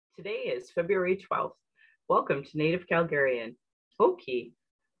Today is February 12th. Welcome to Native Calgarian. Oki,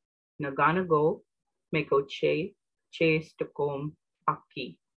 Naganago, Meko Che Stokom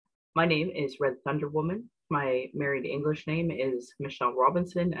Aki. My name is Red Thunder Woman. My married English name is Michelle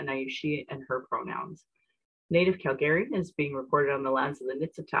Robinson, and I use she and her pronouns. Native Calgarian is being recorded on the lands of the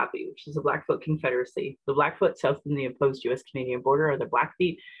Niitsitapi, which is the Blackfoot Confederacy. The Blackfoot south of the opposed U.S.-Canadian border are the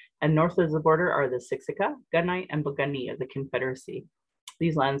Blackfeet, and north of the border are the Siksika, Gunai, and Piikani of the Confederacy.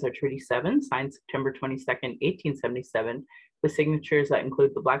 These lands are Treaty 7, signed September 22nd, 1877, with signatures that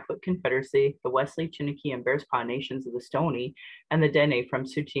include the Blackfoot Confederacy, the Wesley, Chiniki, and Bearspaw nations of the Stoney, and the Dene from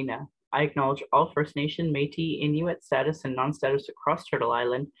Tsuut'ina. I acknowledge all First Nation, Métis, Inuit status, and non-status across Turtle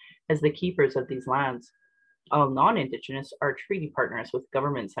Island as the keepers of these lands. All non-Indigenous are treaty partners with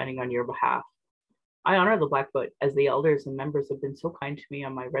government signing on your behalf. I honor the Blackfoot as the elders and members have been so kind to me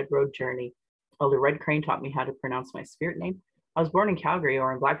on my Red Road journey. Elder Red Crane taught me how to pronounce my spirit name. I was born in Calgary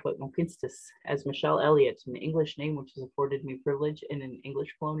or in Blackfoot, Mohkinstsis, as Michelle Elliott, an English name which has afforded me privilege in an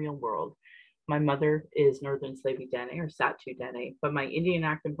English colonial world. My mother is Northern Slavey Dene or Satu Dene, but my Indian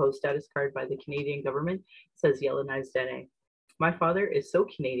Act imposed status card by the Canadian government says Yellowknives Dene. My father is so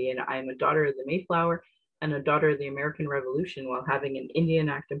Canadian, I am a daughter of the Mayflower and a daughter of the American Revolution while having an Indian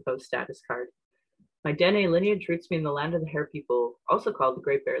Act imposed status card. My Dene lineage roots me in the land of the Hare people, also called the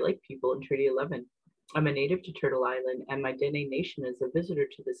Great Bear Lake people in Treaty 11. I'm a native to Turtle Island, and my Dene nation is a visitor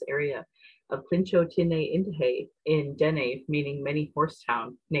to this area of Clincho Tine Indahe in Dene, meaning many horse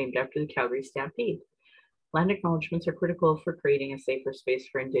town, named after the Calgary Stampede. Land acknowledgements are critical for creating a safer space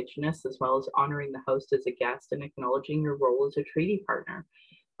for Indigenous, as well as honoring the host as a guest and acknowledging your role as a treaty partner.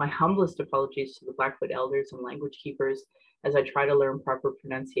 My humblest apologies to the Blackfoot elders and language keepers as I try to learn proper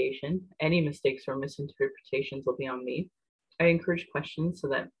pronunciation. Any mistakes or misinterpretations will be on me. I encourage questions so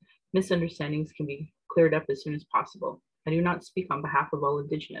that misunderstandings can be cleared up as soon as possible. I do not speak on behalf of all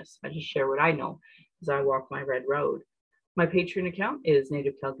Indigenous. I just share what I know as I walk my red road. My Patreon account is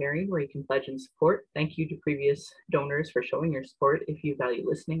Native Calgarian, where you can pledge and support. Thank you to previous donors for showing your support. If you value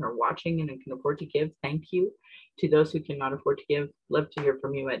listening or watching and can afford to give, thank you. To those who cannot afford to give, love to hear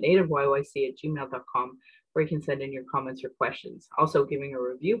from you at nativeyyc@gmail.com, where you can send in your comments or questions. Also, giving a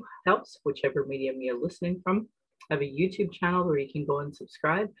review helps, whichever medium you're listening from. I have a YouTube channel where you can go and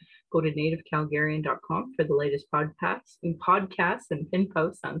subscribe. Go to nativecalgarian.com for the latest podcasts and pin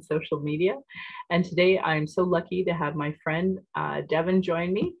posts on social media. And today I'm so lucky to have my friend Devin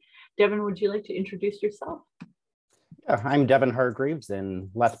join me. Devin, would you like to introduce yourself? Yeah, I'm Devin Hargreaves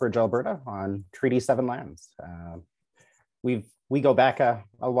in Lethbridge, Alberta on Treaty 7 lands. We go back a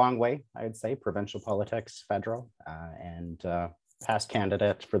long way, I would say, provincial politics, federal, and past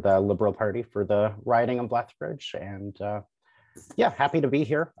candidate for the Liberal Party for the riding of Lethbridge. And yeah, happy to be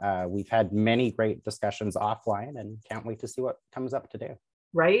here. We've had many great discussions offline and can't wait to see what comes up today.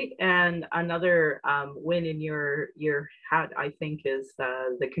 Right. And another win in your hat, I think, is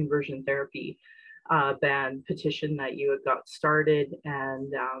the conversion therapy ban petition that you had got started.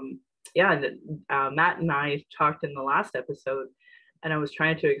 And Matt and I talked in the last episode, and I was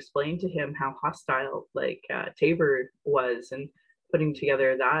trying to explain to him how hostile Taber was and putting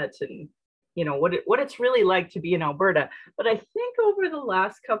together that and what it's really like to be in Alberta. But I think over the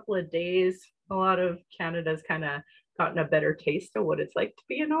last couple of days, a lot of Canada's kind of gotten a better taste of what it's like to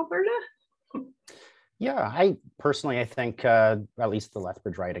be in Alberta. Yeah, I think at least the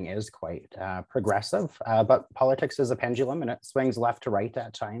Lethbridge riding is quite progressive, but politics is a pendulum and it swings left to right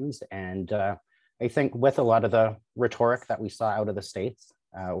at times. And I think with a lot of the rhetoric that we saw out of the States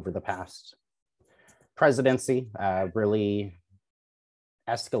over the past presidency really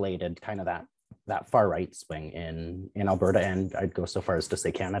escalated kind of that far right swing in Alberta, and I'd go so far as to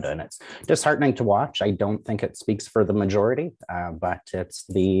say Canada, and it's disheartening to watch. I don't think it speaks for the majority, but it's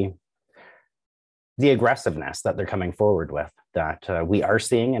the aggressiveness that they're coming forward with that we are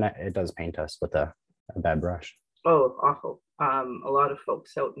seeing, and it does paint us with a bad brush. Oh, awful. A lot of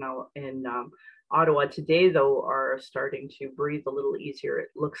folks out now in Ottawa today, though, are starting to breathe a little easier. It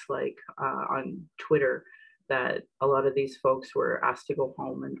looks like on Twitter that a lot of these folks were asked to go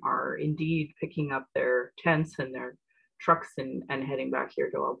home and are indeed picking up their tents and their trucks and heading back here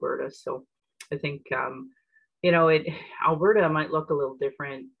to Alberta. So I think, Alberta might look a little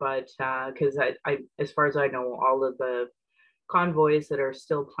different, but because I, as far as I know, all of the convoys that are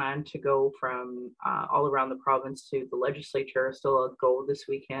still planned to go from all around the province to the legislature are still a go this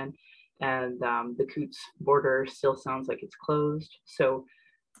weekend. And the Coutts border still sounds like it's closed. So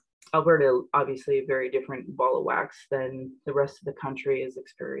Alberta, obviously a very different ball of wax than the rest of the country is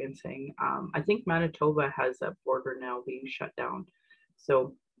experiencing. I think Manitoba has a border now being shut down.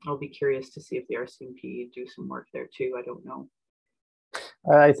 So I'll be curious to see if the RCMP do some work there too. I don't know.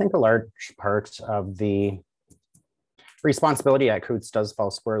 I think a large part of the responsibility at Coutts does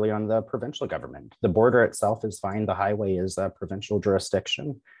fall squarely on the provincial government. The border itself is fine. The highway is a provincial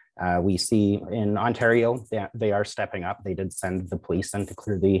jurisdiction. We see in Ontario that they are stepping up. They did send the police in to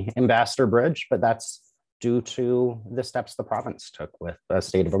clear the Ambassador Bridge, but that's due to the steps the province took with a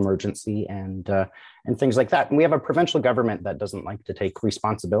state of emergency and things like that. And we have a provincial government that doesn't like to take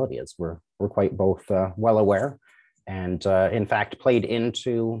responsibility, as we're quite both well aware, and in fact played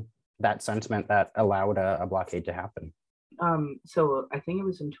into that sentiment that allowed a blockade to happen. So I think it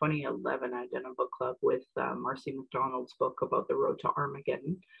was in 2011, I did a book club with Marcy McDonald's book about the road to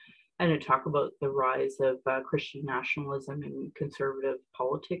Armageddon, and it talked about the rise of Christian nationalism and conservative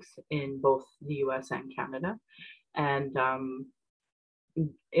politics in both the US and Canada. And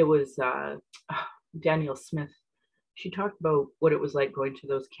it was Danielle Smith. She talked about what it was like going to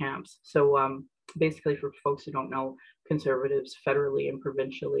those camps. So basically, for folks who don't know, conservatives federally and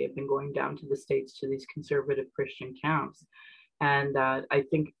provincially have been going down to the States to these conservative Christian camps. And I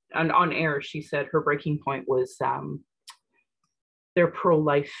think on air, she said her breaking point was their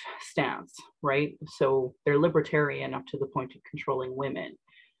pro-life stance, right? So they're libertarian up to the point of controlling women.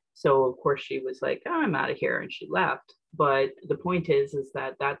 So of course she was like, oh, I'm out of here, and she left. But the point is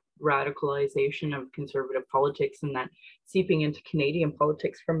that radicalization of conservative politics and that seeping into Canadian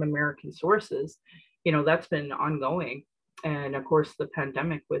politics from American sources, that's been ongoing. And of course, the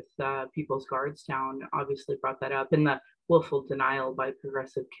pandemic with People's Guards down obviously brought that up, and the willful denial by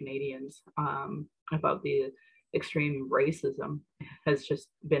progressive Canadians about the extreme racism has just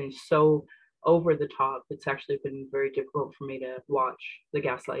been so over the top. It's actually been very difficult for me to watch the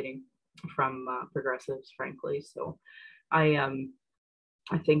gaslighting from progressives, frankly. So I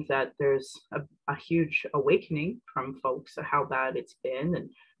think that there's a huge awakening from folks of how bad it's been, and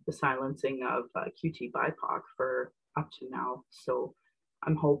the silencing of QT BIPOC for up to now. So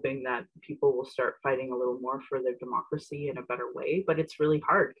I'm hoping that people will start fighting a little more for their democracy in a better way. But it's really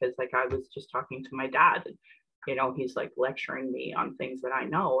hard because, like, I was just talking to my dad, and he's like lecturing me on things that I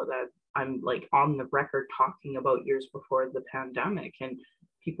know that I'm like on the record talking about years before the pandemic, and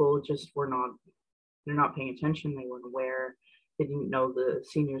people just they're not paying attention. They weren't aware. They didn't know the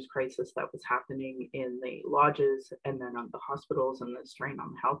seniors crisis that was happening in the lodges and then on the hospitals and the strain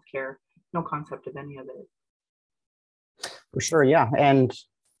on healthcare. No concept of any of it. For sure, yeah. And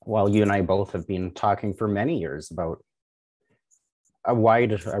well, you and I both have been talking for many years about a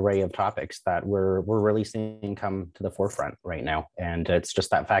wide array of topics that we're really seeing come to the forefront right now. And it's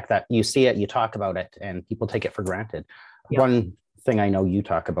just that fact that you see it, you talk about it, and people take it for granted. Yeah. One thing I know you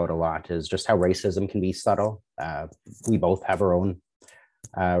talk about a lot is just how racism can be subtle. We both have our own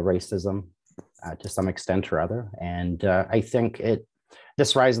racism to some extent or other. And I think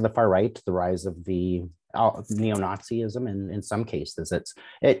this rise of the far right, the rise of the neo-Nazism in some cases,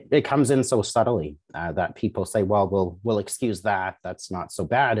 it comes in so subtly that people say, well, we'll excuse that, that's not so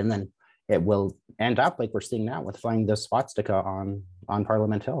bad, and then it will end up like we're seeing now with flying the swastika on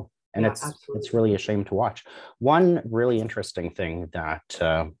Parliament Hill. And yeah, it's really a shame to watch. One really interesting thing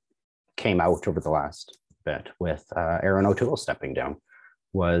that came out over the last bit with Aaron O'Toole stepping down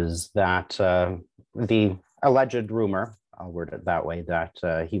was that the alleged rumor, I'll word it that way,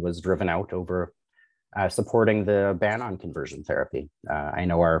 that he was driven out over supporting the ban on conversion therapy. I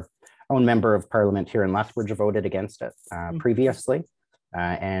know our own member of Parliament here in Lethbridge voted against it previously,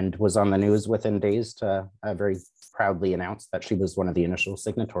 and was on the news within days to very proudly announce that she was one of the initial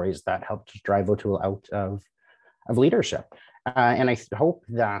signatories that helped drive O'Toole out of leadership. And I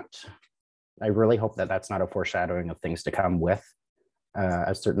really hope that that's not a foreshadowing of things to come with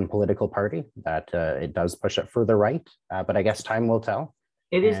a certain political party, that it does push it further right. But I guess time will tell.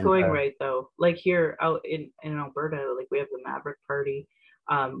 It is going right, though. Like here out in Alberta, like we have the Maverick Party,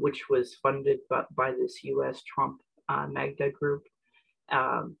 which was funded by this U.S. Trump Magda group,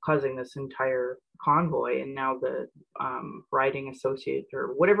 causing this entire convoy. And now the riding associate,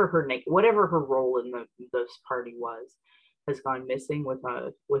 or whatever her role in this party was, has gone missing with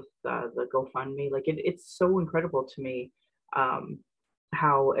the GoFundMe. Like it's so incredible to me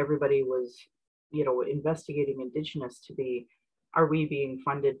how everybody was, investigating Indigenous to be. Are we being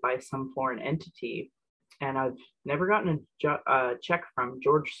funded by some foreign entity? And I've never gotten a check from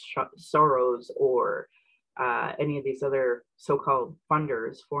George Soros or any of these other so-called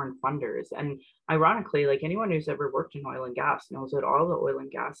funders, foreign funders. And ironically, like anyone who's ever worked in oil and gas knows that all the oil and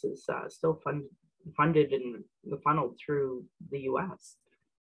gas is still funded and funneled through the US.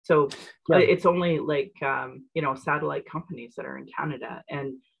 So yeah. It's only like, satellite companies that are in Canada.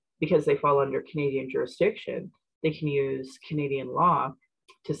 And because they fall under Canadian jurisdiction, they can use Canadian law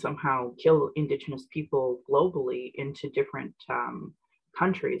to somehow kill Indigenous people globally into different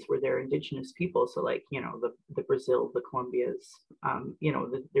countries where they're indigenous people. So like, the Brazil, the Colombias,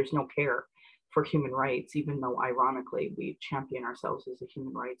 there's no care for human rights, even though ironically we champion ourselves as a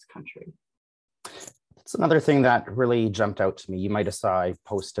human rights country. It's another thing that really jumped out to me. You might have saw I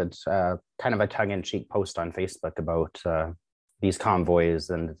posted kind of a tongue-in-cheek post on Facebook about these convoys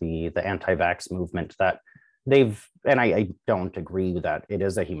and the anti-vax movement that they've, and I don't agree that it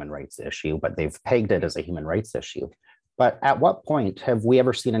is a human rights issue, but they've pegged it as a human rights issue. But at what point have we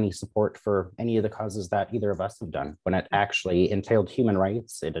ever seen any support for any of the causes that either of us have done when it actually entailed human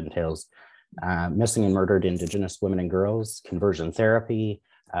rights? It entails missing and murdered Indigenous women and girls, conversion therapy,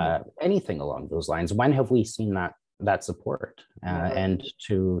 anything along those lines. When have we seen that support? And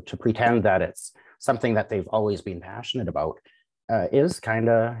to pretend that it's something that they've always been passionate about is kind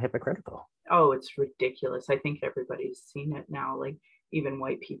of hypocritical. Oh, it's ridiculous. I think everybody's seen it now. Like even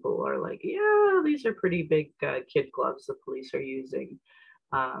white people are like, yeah, these are pretty big kid gloves the police are using.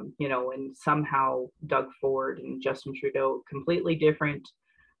 And somehow Doug Ford and Justin Trudeau, completely different,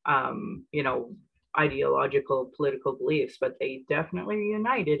 ideological political beliefs, but they definitely are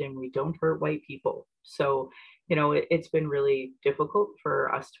united, and we don't hurt white people. So, it's been really difficult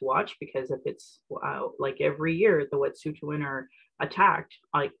for us to watch, because if it's like every year the Wet'suwet'en are attacked,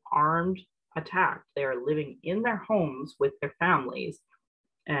 like armed attacked, they are living in their homes with their families,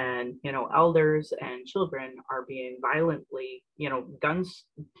 and elders and children are being violently, guns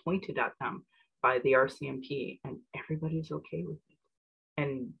pointed at them by the RCMP, and everybody's okay with it.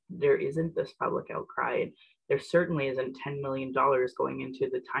 And there isn't this public outcry, and there certainly isn't $10 million going into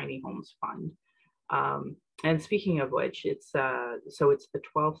the tiny homes fund. And speaking of which, it's the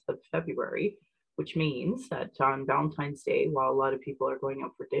 12th of February, which means that on Valentine's Day, while a lot of people are going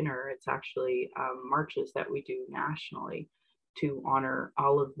out for dinner, it's actually marches that we do nationally to honor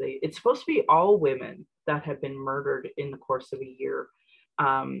it's supposed to be all women that have been murdered in the course of a year.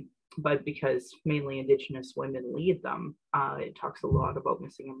 But because mainly Indigenous women lead them, it talks a lot about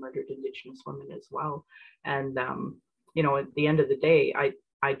missing and murdered Indigenous women as well. And, at the end of the day,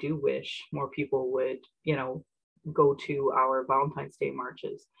 I do wish more people would, go to our Valentine's Day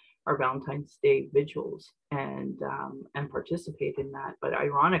marches, our Valentine's Day vigils, and participate in that. But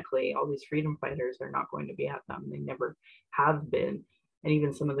ironically, all these freedom fighters are not going to be at them. They never have been. And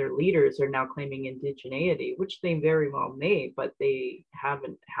even some of their leaders are now claiming indigeneity, which they very well may, but they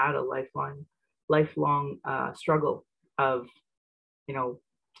haven't had a lifelong struggle of,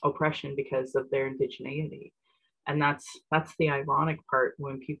 oppression because of their indigeneity. And that's the ironic part,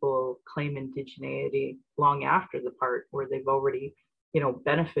 when people claim indigeneity long after the part where they've already,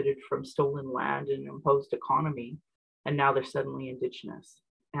 benefited from stolen land and imposed economy, and now they're suddenly Indigenous.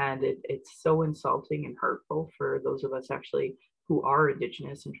 And it's so insulting and hurtful for those of us actually who are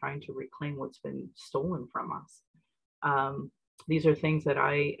Indigenous and trying to reclaim what's been stolen from us. These are things that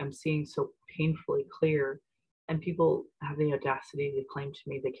I am seeing so painfully clear, and people have the audacity to claim to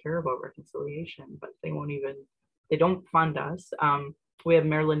me they care about reconciliation, but they don't fund us. We have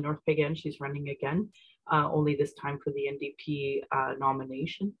Marilyn North Pagán, she's running again, only this time for the NDP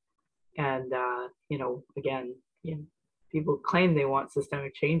nomination. And, again, people claim they want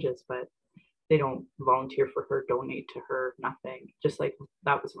systemic changes, but they don't volunteer for her, donate to her, nothing. Just like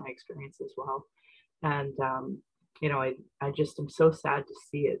that was my experience as well. And, I just am so sad to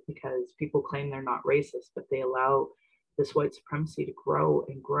see it, because people claim they're not racist, but they allow this white supremacy to grow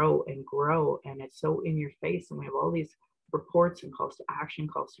and grow and grow. And it's so in your face. And we have all these reports and calls to action,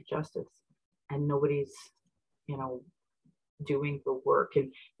 calls to justice, and nobody's, doing the work.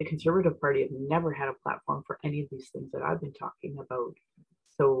 And the Conservative Party have never had a platform for any of these things that I've been talking about.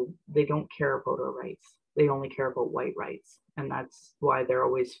 So they don't care about our rights. They only care about white rights. And that's why they're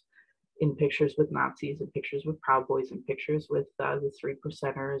always in pictures with Nazis and pictures with Proud Boys and pictures with the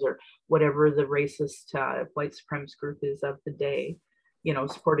 3%ers or whatever the racist white supremacist group is of the day,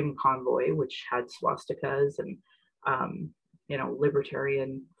 supporting Convoy, which had swastikas and,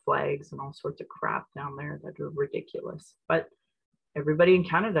 libertarian flags and all sorts of crap down there that are ridiculous. But everybody in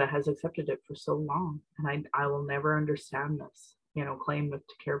Canada has accepted it for so long. And I will never understand this, claim to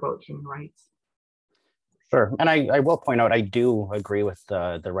care about human rights. Sure. And I will point out, I do agree with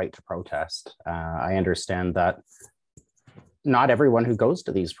the right to protest. I understand that not everyone who goes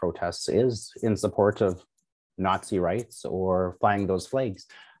to these protests is in support of Nazi rights or flying those flags.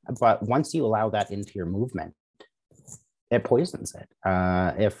 But once you allow that into your movement, it poisons it.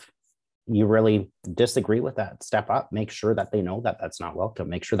 If you really disagree with that, step up, make sure that they know that that's not welcome.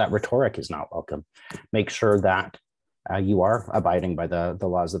 Make sure that rhetoric is not welcome. Make sure that you are abiding by the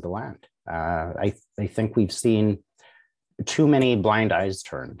laws of the land. I think we've seen too many blind eyes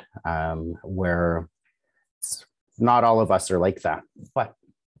turned, where not all of us are like that, but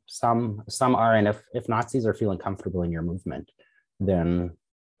some are. And if Nazis are feeling comfortable in your movement, then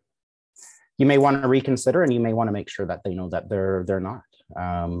you may want to reconsider, and you may want to make sure that they know that they're not.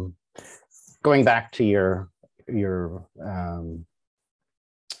 Going back to your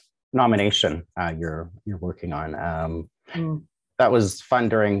nomination you're working on. That was fun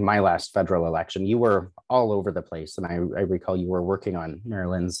during my last federal election. You were all over the place, and I recall you were working on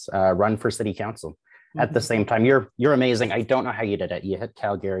Marilyn's run for city council at the same time. You're amazing. I don't know how you did it. You hit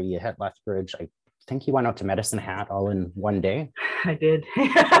Calgary, you hit Lethbridge. I think you went out to Medicine Hat all in one day. I did.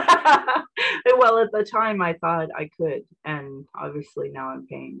 Well, at the time I thought I could, and obviously now I'm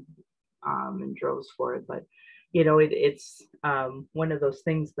paying in droves for it. But it's one of those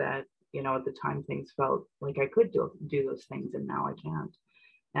things that at the time things felt like I could do those things, and now I can't.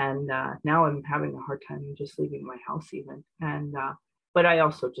 And now I'm having a hard time just leaving my house even. And but I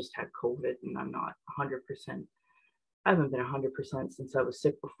also just had COVID, and I'm not 100%. I haven't been 100% since I was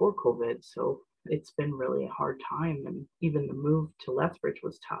sick before COVID, so it's been really a hard time. And even the move to Lethbridge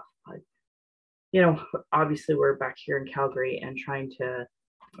was tough. But obviously we're back here in Calgary and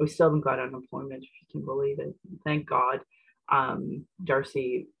we still haven't got unemployment, if you can believe it. Thank God.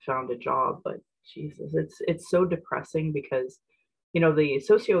 Darcy found a job, but Jesus, it's so depressing because the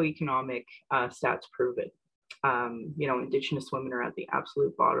socioeconomic stats prove it. Indigenous women are at the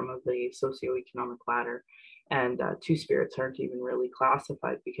absolute bottom of the socioeconomic ladder, and Two-Spirits aren't even really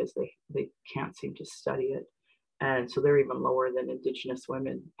classified because they can't seem to study it, and so they're even lower than Indigenous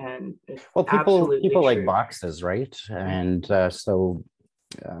women. And well, people like boxes, right? And so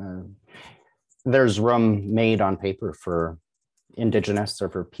there's room made on paper for Indigenous or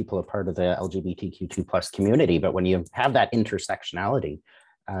for people a part of the LGBTQ2 plus community, but when you have that intersectionality,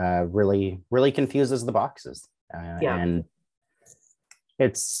 really confuses the boxes. And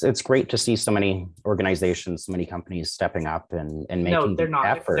it's great to see so many organizations, so many companies stepping up and making no, they're not.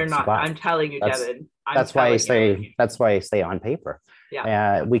 efforts. They're not. I'm telling you, Devin. That's why I say on paper.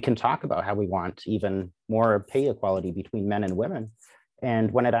 We can talk about how we want even more pay equality between men and women,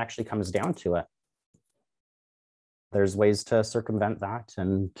 and when it actually comes down to it, there's ways to circumvent that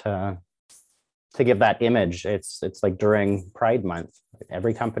and to give that image. It's like during Pride Month,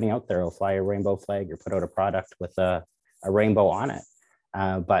 every company out there will fly a rainbow flag or put out a product with a rainbow on it.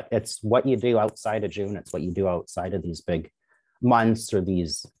 But it's what you do outside of June. It's what you do outside of these big months or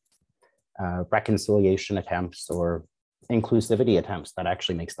these reconciliation attempts or inclusivity attempts that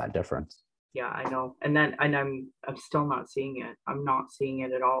actually makes that difference. Yeah, I know. And I'm still not seeing it. I'm not seeing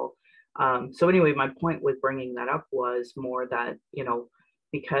it at all. So anyway, my point with bringing that up was more that,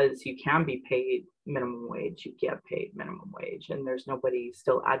 because you can be paid minimum wage, you get paid minimum wage, and there's nobody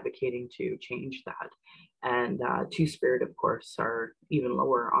still advocating to change that. And Two-Spirit, of course, are even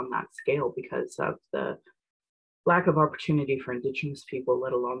lower on that scale because of the lack of opportunity for Indigenous people,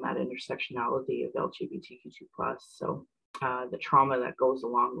 let alone that intersectionality of LGBTQ2+. So the trauma that goes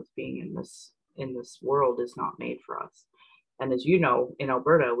along with being in this world is not made for us. And as you know, in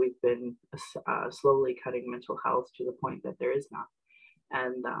Alberta, we've been slowly cutting mental health to the point that there is none.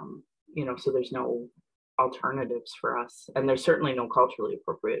 And, so there's no alternatives for us. And there's certainly no culturally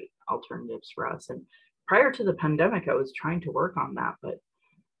appropriate alternatives for us. And prior to the pandemic, I was trying to work on that, but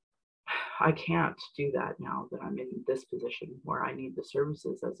I can't do that now that I'm in this position where I need the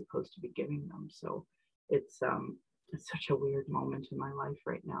services as opposed to be giving them. So it's such a weird moment in my life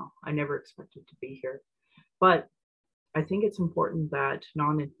right now. I never expected to be here. But I think it's important that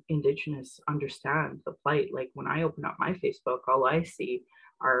non-Indigenous understand the plight. Like when I open up my Facebook, all I see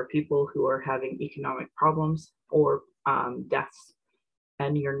are people who are having economic problems or deaths.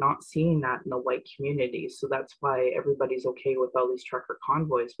 And you're not seeing that in the white community. So that's why everybody's okay with all these trucker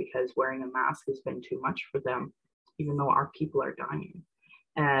convoys, because wearing a mask has been too much for them, even though our people are dying.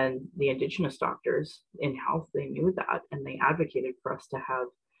 And the Indigenous doctors in health, they knew that, and they advocated for us to have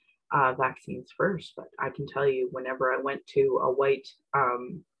vaccines first. But I can tell you, whenever I went to a white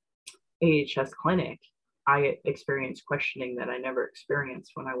AHS clinic, I experienced questioning that I never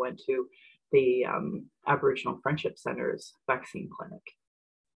experienced when I went to the Aboriginal Friendship Center's vaccine clinic.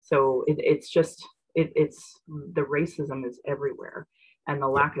 So it's the racism is everywhere, and the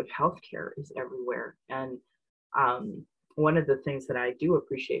lack of healthcare is everywhere. And one of the things that I do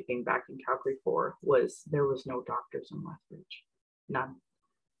appreciate being back in Calgary for was there was no doctors in Lethbridge, none.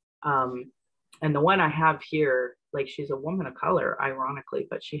 And the one I have here, like, she's a woman of color, ironically,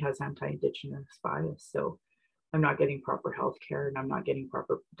 but she has anti-Indigenous bias. So I'm not getting proper health care, and I'm not getting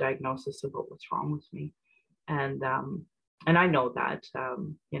proper diagnosis about what's wrong with me. And I know that,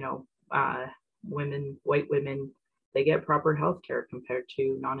 white women, they get proper health care compared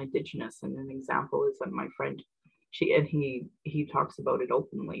to non-Indigenous. And an example is that my friend he talks about it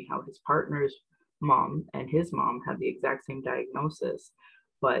openly, how his partner's mom and his mom had the exact same diagnosis,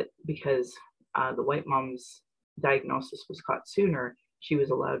 but because the white mom's diagnosis was caught sooner, she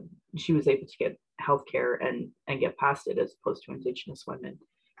was able to get healthcare and get past it, as opposed to Indigenous women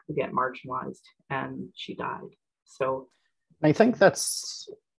who get marginalized, and she died. So I think it's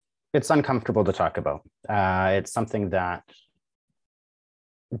uncomfortable to talk about. It's something that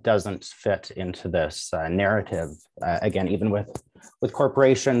doesn't fit into this narrative. Again, even with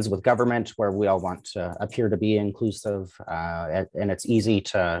corporations, with government, where we all want to appear to be inclusive, and it's easy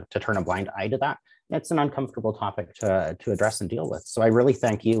to turn a blind eye to that. It's an uncomfortable topic to address and deal with. So I really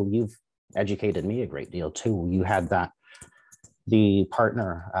thank you. You've educated me a great deal too. You had the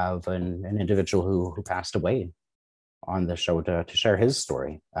partner of an individual who passed away on the show to share his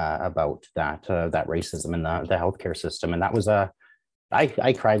story about that racism in the healthcare system, and that was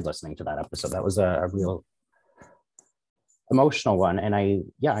I cried listening to that episode. That was a real emotional one. And I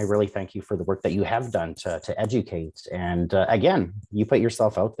really thank you for the work that you have done to educate. And again, you put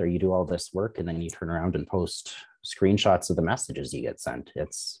yourself out there, you do all this work, and then you turn around and post screenshots of the messages you get sent.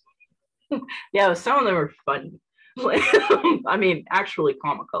 It's yeah, some of them are funny. I mean, actually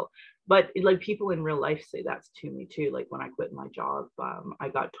comical. But like, people in real life say that to me too. Like, when I quit my job, I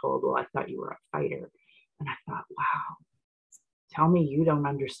got told, well, I thought you were a fighter. And I thought, wow, tell me you don't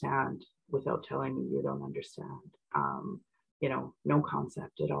understand without telling me you don't understand. No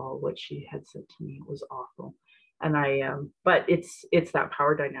concept at all. What she had said to me was awful. And but it's that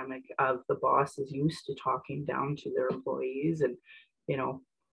power dynamic of the boss is used to talking down to their employees. And,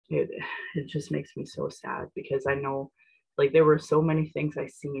 it just makes me so sad, because I know, like, there were so many things I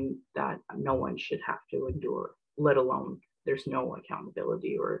seen that no one should have to endure, let alone there's no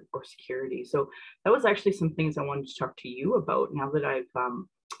accountability or security. So that was actually some things I wanted to talk to you about, now that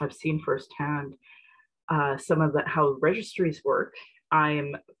I've seen firsthand some of how registries work.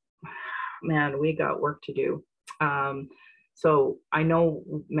 We got work to do. So I know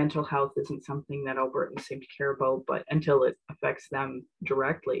mental health isn't something that Albertans seem to care about, but until it affects them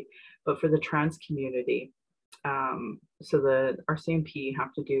directly. But for the trans community, so the RCMP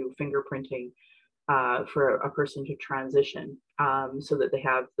have to do fingerprinting for a person to transition, so that they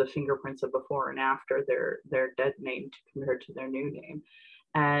have the fingerprints of before and after their dead name compared to their new name.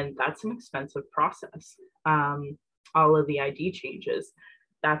 And that's an expensive process. All of the ID changes,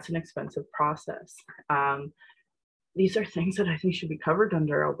 that's an expensive process. These are things that I think should be covered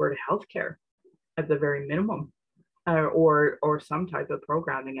under Alberta healthcare at the very minimum, or some type of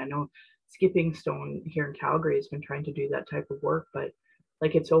programming. I know Skipping Stone here in Calgary has been trying to do that type of work, but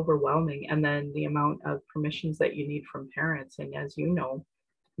like, it's overwhelming. And then the amount of permissions that you need from parents, and as you know,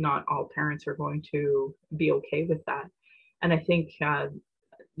 not all parents are going to be okay with that. And I think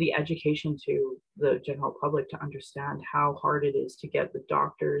the education to the general public to understand how hard it is to get the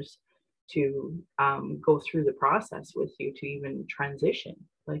doctors to go through the process with you to even transition.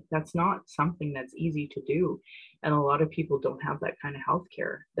 Like, that's not something that's easy to do. And a lot of people don't have that kind of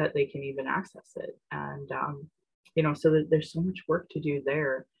healthcare that they can even access it. And, so that there's so much work to do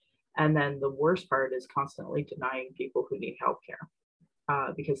there. And then the worst part is constantly denying people who need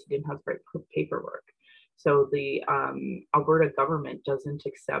healthcare because they didn't have the right paperwork. So the Alberta government doesn't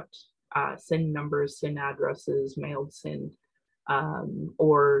accept SIN numbers, SIN addresses, mailed SIN,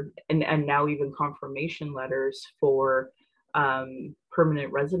 and now even confirmation letters for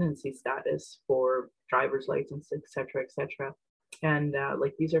permanent residency status for driver's license, et cetera, et cetera. And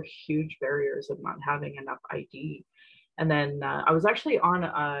like, these are huge barriers of not having enough ID. And then I was actually on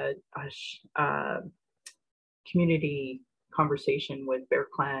a community conversation with Bear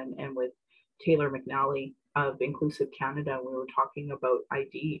Clan and with Taylor McNally of Inclusive Canada. We were talking about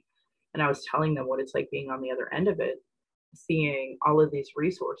ID, and I was telling them what it's like being on the other end of it, seeing all of these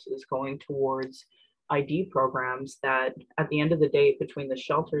resources going towards ID programs that at the end of the day, between the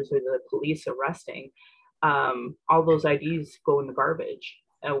shelters or the police arresting, all those IDs go in the garbage,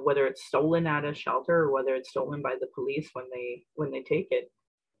 whether it's stolen at a shelter or whether it's stolen by the police when they take it.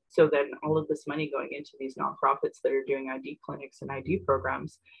 So then all of this money going into these nonprofits that are doing ID clinics and ID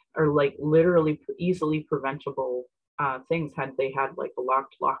programs are like literally easily preventable things, had they had like a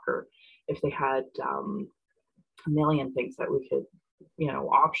locked locker, if they had a million things that we could,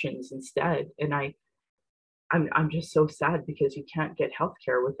 options instead. And I'm just so sad, because you can't get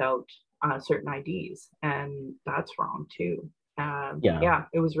healthcare without certain IDs, and that's wrong too.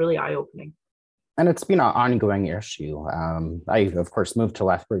 It was really eye-opening. And it's been an ongoing issue. I, of course, moved to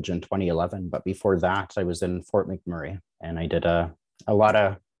Lethbridge in 2011, but before that, I was in Fort McMurray, and I did a lot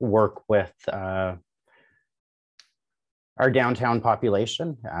of work with our downtown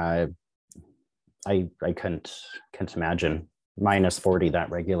population. I couldn't imagine -40 that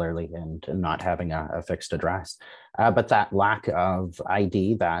regularly and not having a fixed address. But that lack of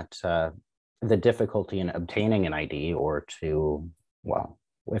ID, that the difficulty in obtaining an ID, or to, well,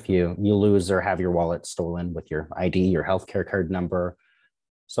 if you lose or have your wallet stolen with your ID, your healthcare card number,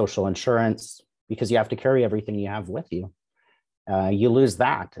 social insurance, because you have to carry everything you have with you. You lose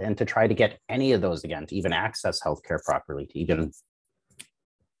that, and to try to get any of those again, to even access healthcare properly, to even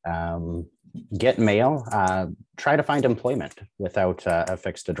get mail, try to find employment without a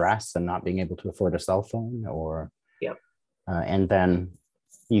fixed address and not being able to afford a cell phone, or Yep. And then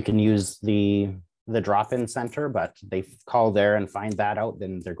you can use the drop-in center, but they call there and find that out,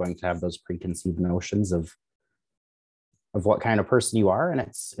 then they're going to have those preconceived notions of what kind of person you are, and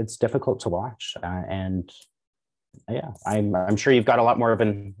it's difficult to watch. And yeah, I'm sure you've got a lot more of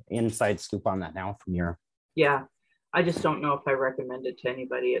an inside scoop on that now from your. Yeah, I just don't know if I recommend it to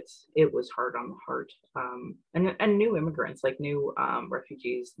anybody. It was hard on the heart. And new immigrants, like new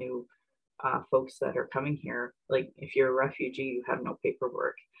refugees, new folks that are coming here. Like if you're a refugee, you have no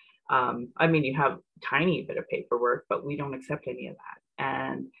paperwork. I mean, you have tiny bit of paperwork, but we don't accept any of that.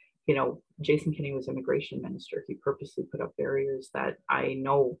 And Jason Kenney was immigration minister. He purposely put up barriers that I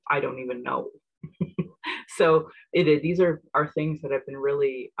don't even know. So these are things that have been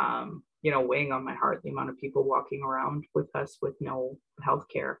really weighing on my heart, the amount of people walking around with us with no health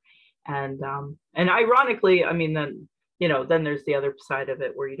care. And ironically, I mean, then there's the other side of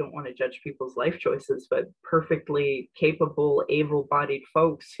it where you don't want to judge people's life choices, but perfectly capable, able-bodied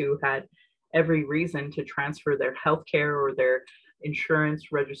folks who had every reason to transfer their healthcare or their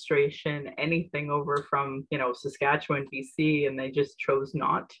insurance registration, anything over from Saskatchewan, BC, and they just chose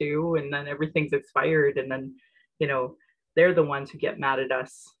not to, and then everything's expired, and then they're the ones who get mad at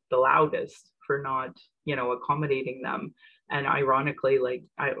us the loudest for not accommodating them. And ironically, like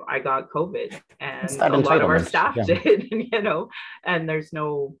I got COVID, and a lot of our staff did, and there's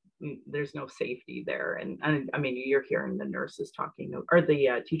no safety there. And I mean, you're hearing the nurses talking, or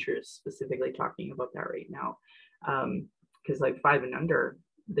the teachers specifically talking about that right now. Because like 5 and under,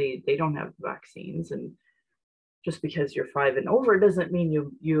 they don't have vaccines, and just because you're 5 and over doesn't mean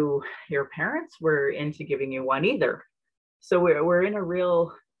your parents were into giving you one either. So we're in a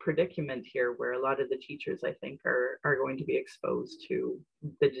real predicament here where a lot of the teachers, I think, are going to be exposed to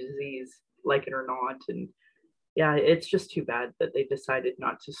the disease, like it or not. And yeah, it's just too bad that they decided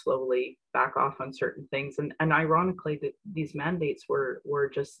not to slowly back off on certain things. And ironically, these mandates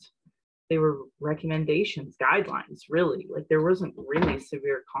were just, they were recommendations, guidelines, really. Like there wasn't really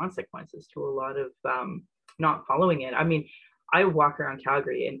severe consequences to a lot of not following it. I mean, I walk around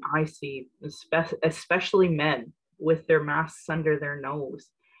Calgary and I see especially men with their masks under their nose.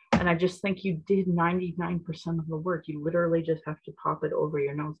 And I just think you did 99% of the work. You literally just have to pop it over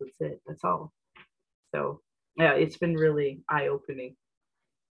your nose. That's it. That's all. So yeah, it's been really eye-opening.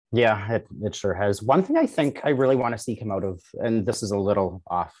 Yeah, it sure has. One thing I think I really want to see come out of, and this is a little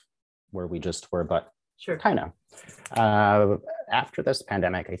off where we just were, but sure, kind of. After this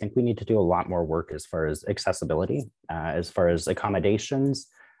pandemic, I think we need to do a lot more work as far as accessibility, as far as accommodations.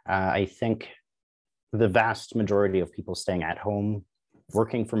 I think the vast majority of people staying at home,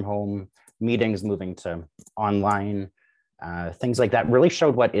 working from home, meetings moving to online, things like that really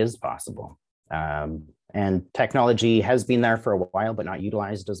showed what is possible. And technology has been there for a while, but not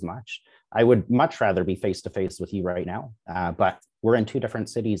utilized as much. I would much rather be face-to-face with you right now, but we're in 2 different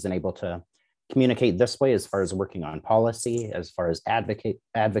cities and able to communicate this way as far as working on policy, as far as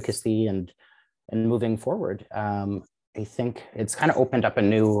advocacy and moving forward. I think it's kind of opened up a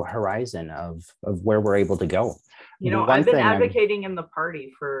new horizon of where we're able to go. I've been advocating in the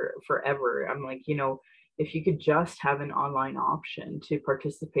party for forever. I'm like, if you could just have an online option to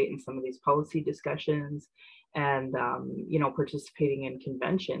participate in some of these policy discussions and, participating in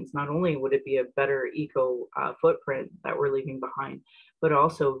conventions, not only would it be a better eco footprint that we're leaving behind, but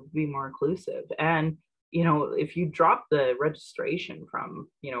also be more inclusive. And, if you drop the registration from,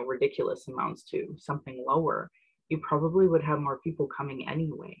 ridiculous amounts to something lower, you probably would have more people coming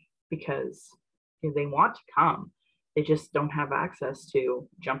anyway, because they want to come. They just don't have access to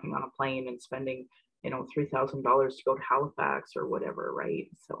jumping on a plane and spending $3,000 to go to Halifax or whatever, right?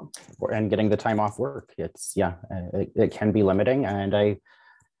 So, and getting the time off work, it can be limiting. And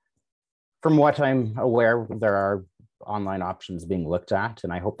from what I'm aware, there are online options being looked at,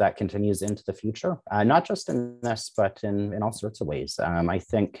 and I hope that continues into the future, not just in this, but in all sorts of ways. I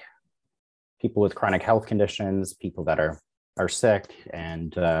think people with chronic health conditions, people that are sick,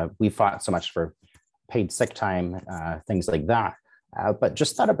 and we fought so much for paid sick time, things like that. But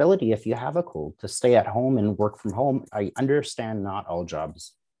just that ability, if you have a cold, to stay at home and work from home. I understand not all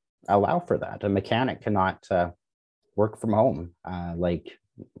jobs allow for that. A mechanic cannot work from home like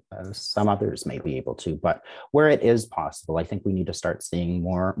some others may be able to, but where it is possible, I think we need to start seeing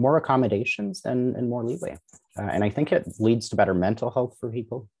more accommodations and more leeway. And I think it leads to better mental health for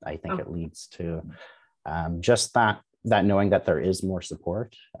people. I think it leads to just that knowing that there is more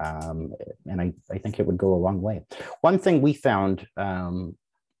support. And I think it would go a long way. One thing we found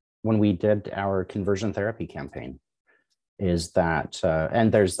when we did our conversion therapy campaign is that,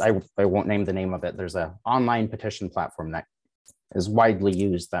 and I won't name the name of it, there's an online petition platform that is widely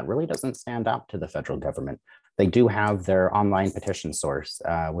used that really doesn't stand up to the federal government. They do have their online petition source,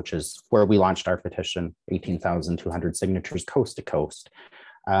 which is where we launched our petition, 18,200 signatures coast to coast.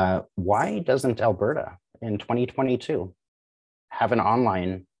 Why doesn't Alberta in 2022 have an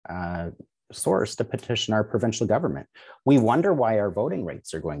online source to petition our provincial government? We wonder why our voting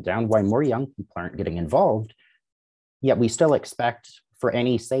rates are going down, why more young people aren't getting involved, yet we still expect for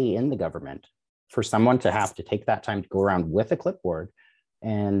any say in the government for someone to have to take that time to go around with a clipboard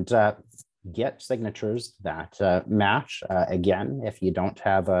and get signatures that match. Again, if you don't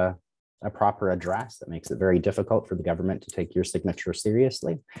have a proper address, that makes it very difficult for the government to take your signature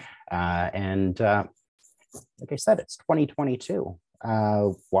seriously. And like I said, it's 2022.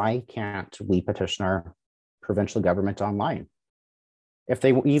 Why can't we petition our provincial government online? If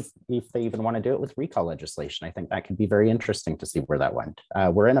they even want to do it with recall legislation, I think that could be very interesting to see where that went.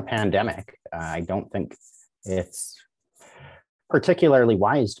 We're in a pandemic. I don't think it's particularly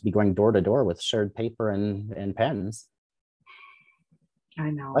wise to be going door to door with shared paper and pens. I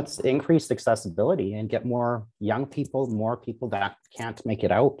know. Let's increase accessibility and get more young people, more people that can't make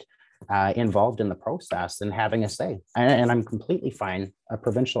it out involved in the process and having a say. And I'm completely fine. A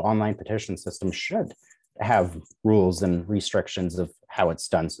provincial online petition system should have rules and restrictions of how it's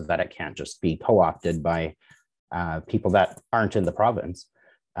done so that it can't just be co-opted by people that aren't in the province.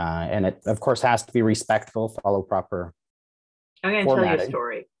 And it, of course, has to be respectful, follow proper I'm going to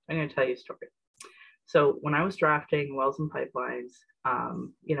tell you a story. So when I was drafting Wells and Pipelines,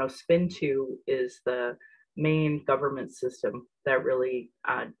 SPIN 2 is the main government system that really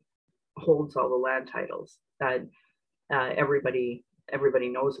holds all the land titles that everybody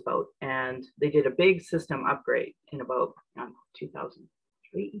knows about. And they did a big system upgrade in about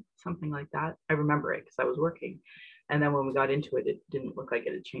 2003, something like that. I remember it because I was working. And then when we got into it, it didn't look like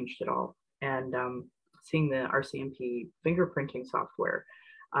it had changed at all. And seeing the RCMP fingerprinting software,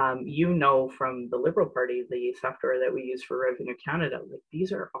 from the Liberal Party, the software that we use for Revenue Canada, like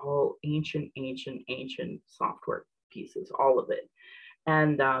these are all ancient software pieces, all of it.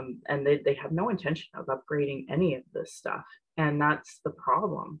 And they have no intention of upgrading any of this stuff. And that's the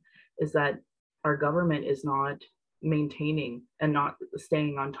problem, is that our government is not maintaining and not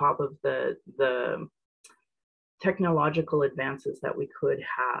staying on top of the technological advances that we could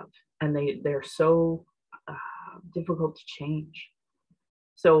have. And they're so difficult to change.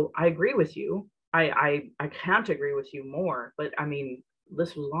 So I agree with you. I can't agree with you more, but I mean,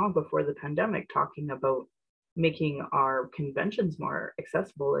 this was long before the pandemic, talking about making our conventions more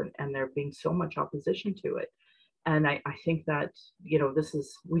accessible, and there being so much opposition to it. And I think that,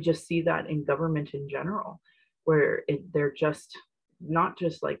 we just see that in government in general, where they're just not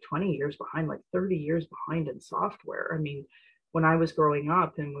just like 20 years behind, like 30 years behind in software. I mean, when I was growing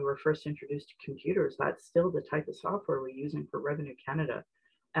up and we were first introduced to computers, that's still the type of software we're using for Revenue Canada.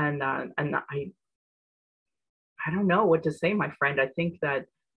 And I don't know what to say, my friend. I think that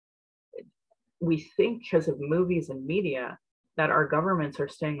we think because of movies and media that our governments are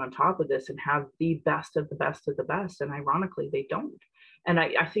staying on top of this and have the best of the best of the best. And ironically, they don't. And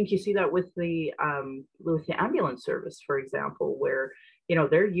I think you see that with the ambulance service, for example, where,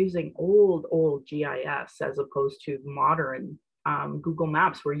 they're using old GIS as opposed to modern Google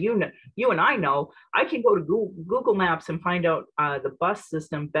Maps, where you and I know I can go to Google Maps and find out the bus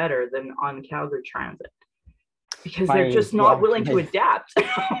system better than on Calgary Transit, because they're just not willing to adapt.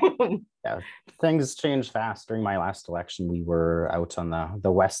 Yeah, things changed fast. During my last election, we were out on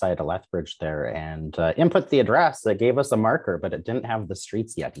the west side of Lethbridge there, and input the address. That gave us a marker, but it didn't have the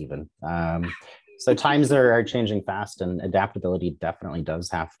streets yet even. So times are changing fast, and adaptability definitely does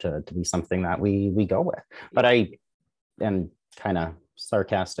have to be something that we go with. But I am kind of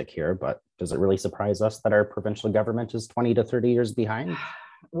sarcastic here, but does it really surprise us that our provincial government is 20 to 30 years behind?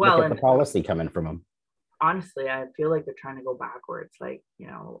 Well, look at the policy coming from them. Honestly, I feel like they're trying to go backwards, like,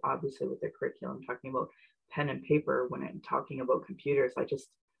 obviously with their curriculum, talking about pen and paper when I'm talking about computers.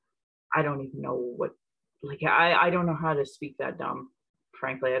 I don't even know what, like, I don't know how to speak that dumb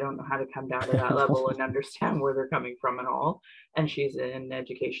frankly, I don't know how to come down to that level and understand where they're coming from at all. And she's an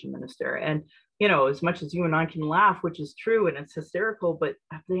education minister. And, you know, as much as you and I can laugh, which is true and it's hysterical, but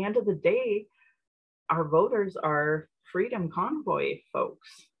at the end of the day, our voters are freedom convoy folks.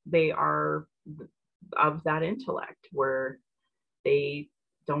 They are of that intellect where they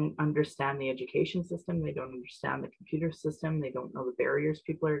don't understand the education system. They don't understand the computer system. They don't know the barriers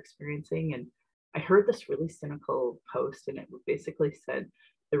people are experiencing. And I heard this really cynical post, and it basically said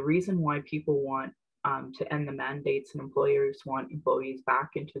the reason why people want to end the mandates and employers want employees back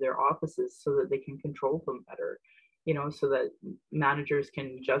into their offices so that they can control them better, you know, so that managers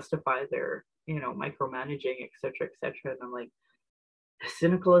can justify their, you know, micromanaging, et cetera, et cetera. And I'm like, as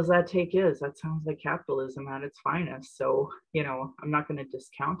cynical as that take is, that sounds like capitalism at its finest. So, you know, I'm not going to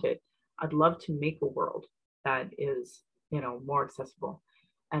discount it. I'd love to make a world that is, you know, more accessible.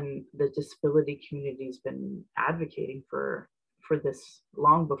 And the disability community's been advocating for this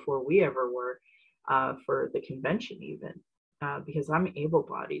long before we ever were, for the convention even, because I'm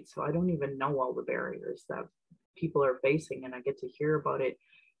able-bodied, so I don't even know all the barriers that people are facing, and I get to hear about it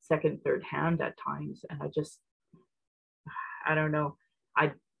second, third hand at times, and I don't know.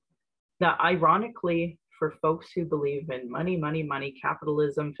 Now, ironically, for folks who believe in money, money, money,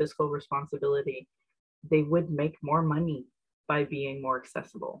 capitalism, fiscal responsibility, they would make more money by being more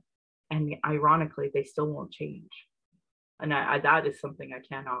accessible. And ironically, they still won't change. And that is something I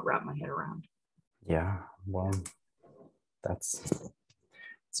cannot wrap my head around. Yeah, well, it's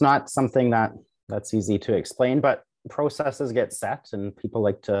not something that's easy to explain, but processes get set and people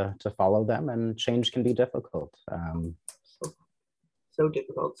like to follow them, and change can be difficult. So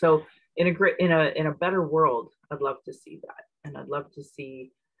difficult. So in a better world, I'd love to see that, and I'd love to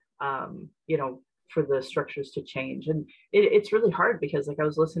see, you know, for the structures to change. And it's really hard because, like, I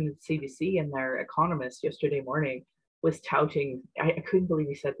was listening to CBC, and their economist yesterday morning was touting. I couldn't believe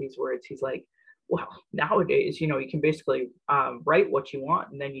he said these words. He's like, well, nowadays, you know, you can basically write what you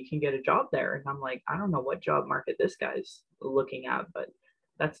want, and then you can get a job there. And I'm like, I don't know what job market this guy's looking at, but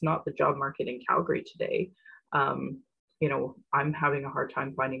that's not the job market in Calgary today. You know, I'm having a hard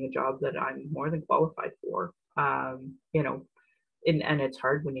time finding a job that I'm more than qualified for. You know, and it's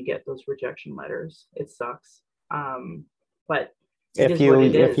hard when you get those rejection letters. It sucks. But if you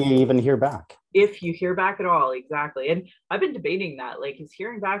even hear back. If you hear back at all, exactly. And I've been debating that. Like, is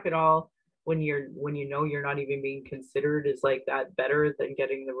hearing back at all when you know you're not even being considered, is like that better than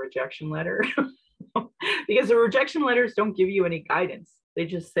getting the rejection letter? Because the rejection letters don't give you any guidance. They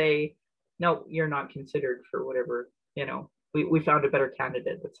just say, no, you're not considered for whatever, you know, we found a better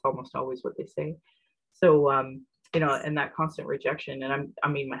candidate. That's almost always what they say. So, you know, and that constant rejection. And I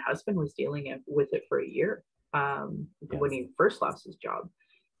mean, my husband was dealing with it for a year when he first lost his job.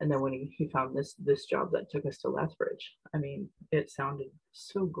 And then when he found this job that took us to Lethbridge, I mean, it sounded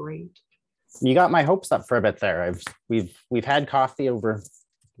so great. You got my hopes up for a bit there. We've had coffee over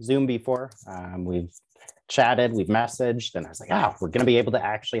Zoom before. We've chatted, we've messaged, and I was like, we're going to be able to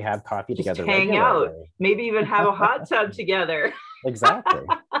actually have coffee together. Hang out, maybe even have a hot tub together. Exactly.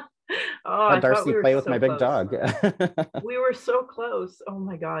 Let Darcy play with my big dog. We were so close. Oh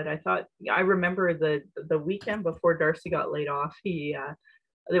my God. I remember the weekend before Darcy got laid off,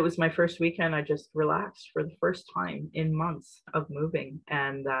 it was my first weekend. I just relaxed for the first time in months of moving.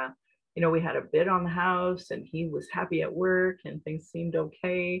 And, you know, we had a bid on the house, and he was happy at work, and things seemed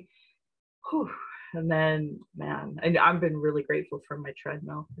okay. Whew. And then, man, and I've been really grateful for my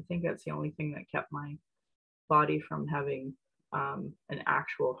treadmill. I think that's the only thing that kept my body from having an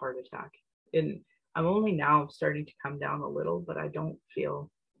actual heart attack. And I'm only now starting to come down a little, but I don't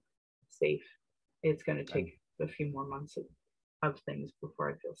feel safe. It's going to take a few more months of things before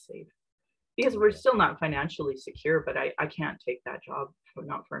I feel safe, because we're still not financially secure. But I can't take that job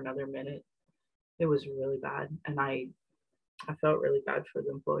not for another minute. It was really bad, and I felt really bad for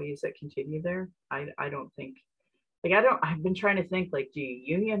the employees that continue there. I don't think, like, I've been trying to think, like, do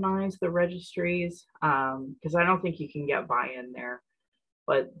you unionize the registries? Because I don't think you can get buy-in there.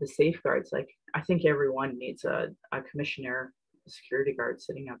 But the safeguards, like, I think everyone needs a commissioner, a security guard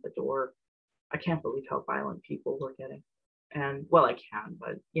sitting at the door. I can't believe how violent people were getting. And, well, I can,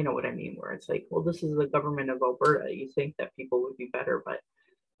 but you know what I mean, where it's like, well, this is the government of Alberta. You think that people would be better, but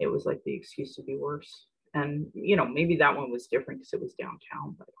it was like the excuse to be worse. And, you know, maybe that one was different because it was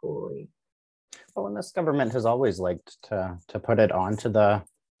downtown, but holy. Well, and this government has always liked to put it onto the,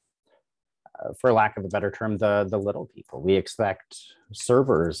 for lack of a better term, the little people. We expect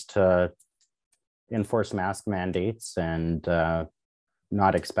servers to enforce mask mandates and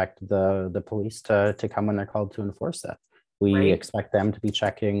not expect the police to come when they're called to enforce that. We right? expect them to be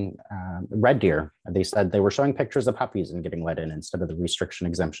checking Red Deer. They said they were showing pictures of puppies and getting let in instead of the restriction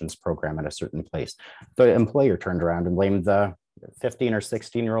exemptions program at a certain place. The employer turned around and blamed the 15 or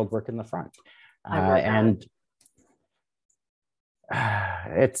 16-year-old working the front. I read that. And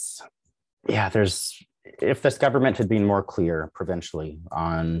it's, yeah, if this government had been more clear provincially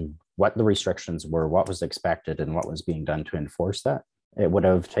on what the restrictions were, what was expected, and what was being done to enforce that, it would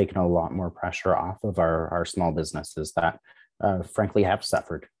have taken a lot more pressure off of our small businesses that frankly have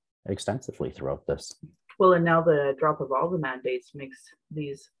suffered extensively throughout this. Well, and now the drop of all the mandates makes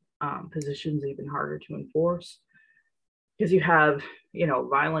these positions even harder to enforce, because you have,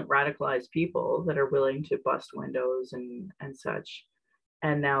 violent radicalized people that are willing to bust windows and such.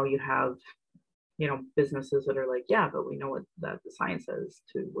 And now you have, businesses that are like, yeah, but we know what that the science says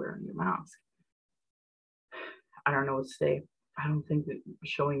to wearing your mask. I don't know what to say. I don't think that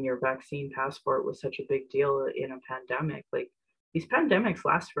showing your vaccine passport was such a big deal in a pandemic. Like, these pandemics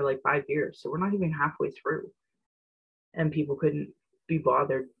last for like 5 years, so we're not even halfway through, and people couldn't be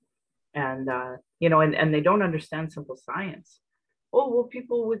bothered. And and they don't understand simple science. Oh, well,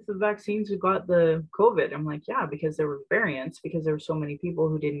 people with the vaccines who got the COVID. I'm like, yeah, because there were variants, because there were so many people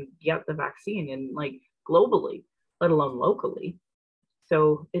who didn't get the vaccine, and like globally, let alone locally.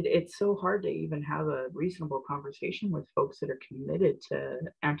 So it's so hard to even have a reasonable conversation with folks that are committed to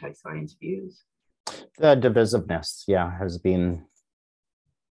anti-science views. The divisiveness, yeah, has been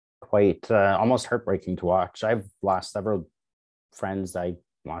quite almost heartbreaking to watch. I've lost several friends. I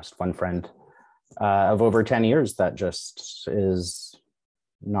lost one friend of over 10 years that just is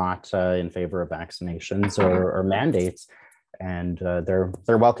not in favor of vaccinations or mandates. And they're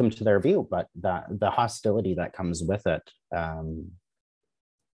welcome to their view, but the hostility that comes with it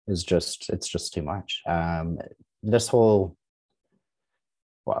is just too much. This whole,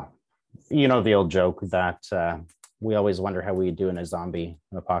 well, the old joke that we always wonder how we do in a zombie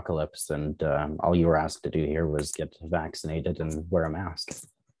apocalypse, and all you were asked to do here was get vaccinated and wear a mask.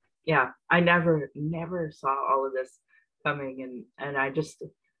 Yeah, I never saw all of this coming, and I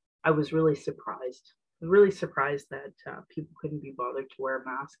was really surprised that people couldn't be bothered to wear a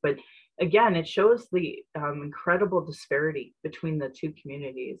mask. But again, it shows the incredible disparity between the two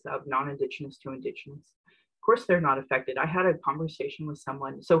communities of non-Indigenous to Indigenous. Of course, they're not affected. I had a conversation with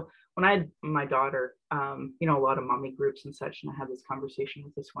someone. So when I had my daughter, a lot of mommy groups and such, and I had this conversation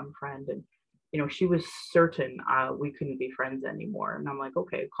with this one friend, and she was certain we couldn't be friends anymore. And I'm like,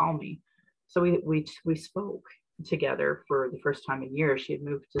 okay, call me. So we spoke together for the first time in years. She had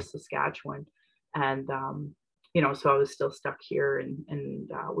moved to Saskatchewan, and so I was still stuck here, and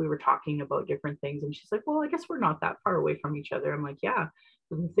we were talking about different things. And she's like, well, I guess we're not that far away from each other. I'm like, yeah.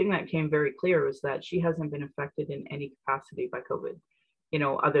 The thing that came very clear was that she hasn't been affected in any capacity by COVID,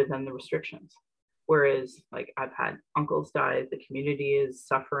 other than the restrictions. Whereas, like, I've had uncles die, the community is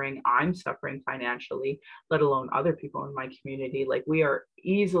suffering, I'm suffering financially, let alone other people in my community. Like, we are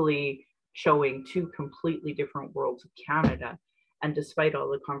easily showing two completely different worlds of Canada. And despite all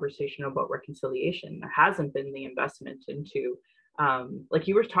the conversation about reconciliation, there hasn't been the investment into, like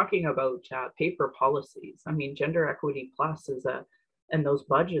you were talking about paper policies. I mean, Gender Equity Plus and those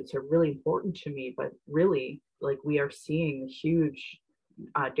budgets are really important to me, but really, like, we are seeing a huge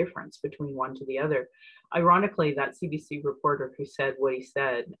difference between one to the other. Ironically, that CBC reporter who said what he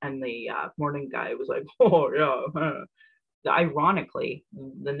said, and the morning guy was like, oh yeah. Ironically,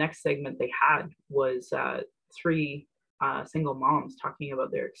 the next segment they had was three single moms talking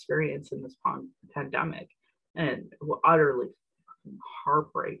about their experience in this pandemic, and utterly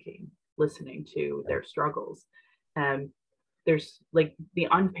heartbreaking listening to their struggles. And there's, like, the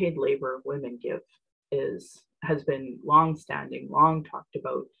unpaid labor women give has been long standing, long talked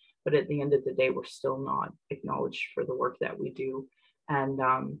about, but at the end of the day, we're still not acknowledged for the work that we do. And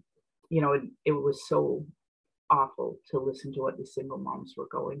it was so awful to listen to what the single moms were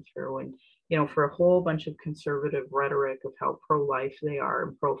going through. And for a whole bunch of conservative rhetoric of how pro-life they are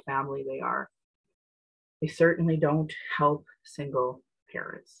and pro-family they are, they certainly don't help single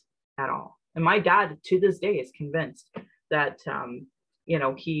parents at all. And my dad, to this day, is convinced that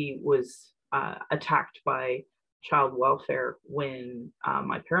he was attacked by child welfare when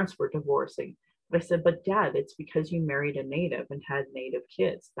my parents were divorcing. But I said, but Dad, it's because you married a Native and had Native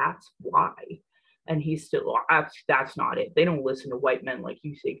kids. That's why. And he's still, that's not it. They don't listen to white men like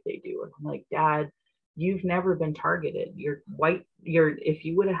you think they do. And I'm like, Dad, you've never been targeted. If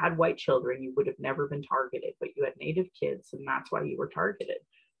you would have had white children, you would have never been targeted, but you had Native kids, and that's why you were targeted.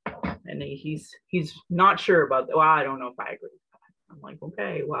 And he's not sure about that. Well, I don't know if I agree with that. I'm like,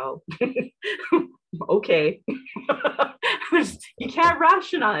 okay, well, okay. You can't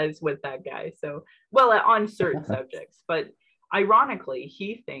rationalize with that guy. So, well, on certain subjects, but ironically,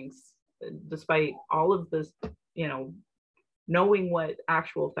 he thinks, despite all of this, you know, knowing what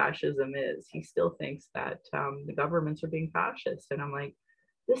actual fascism is, he still thinks that the governments are being fascist. And I'm like,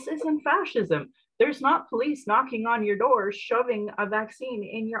 this isn't fascism. There's not police knocking on your door, shoving a vaccine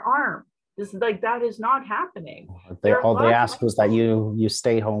in your arm. This is like, that is not happening. All they asked was that you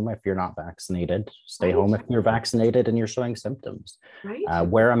stay home if you're not vaccinated, stay home if you're vaccinated and you're showing symptoms. Right.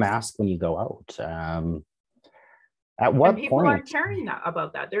 Wear a mask when you go out. At what people point? Aren't caring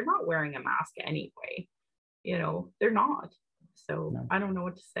about that. They're not wearing a mask anyway. You know, they're not. So no. I don't know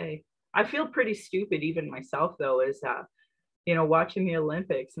what to say. I feel pretty stupid even myself, though, is you know, watching the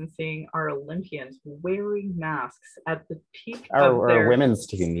Olympics and seeing our Olympians wearing masks at the peak of their women's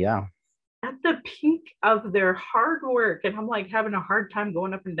team, yeah. At the peak of their hard work. And I'm like having a hard time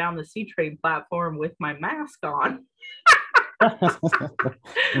going up and down the C-Train platform with my mask on.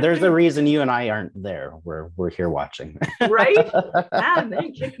 There's a reason you and I aren't there. We're here watching. Right? Man,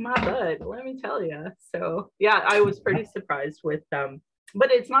 they kick my butt, let me tell you. So yeah, I was pretty surprised with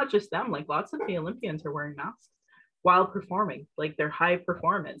but it's not just them. Like lots of the Olympians are wearing masks while performing, like their high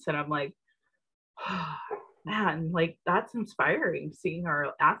performance. And I'm like, oh, man, like that's inspiring, seeing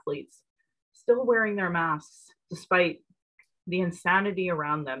our athletes still wearing their masks despite the insanity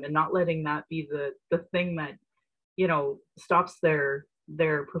around them, and not letting that be the thing that, you know, stops their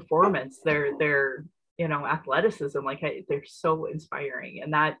performance, their you know, athleticism. Like they're so inspiring,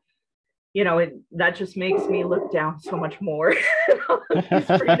 and that, you know, that just makes me look down so much more. These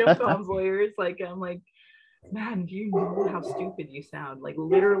freedom convoyers, like I'm like, man, do you know how stupid you sound? Like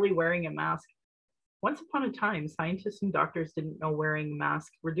literally wearing a mask. Once upon a time, scientists and doctors didn't know wearing a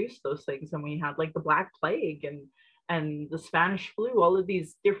mask reduced those things, and we had like the Black Plague and the Spanish flu, all of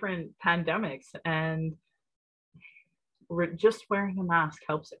these different pandemics, and just wearing a mask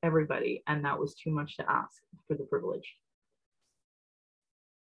helps everybody, and that was too much to ask for the privilege.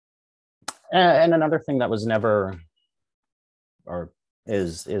 And another thing that was never, or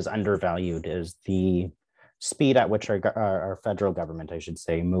is undervalued, is the speed at which our federal government, I should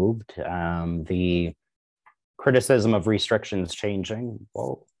say, moved. The criticism of restrictions changing.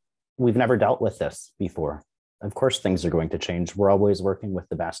 Well, we've never dealt with this before. Of course, things are going to change. We're always working with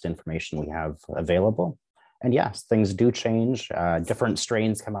the best information we have available. And yes, things do change. Different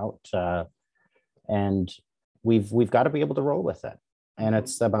strains come out, and we've got to be able to roll with it. And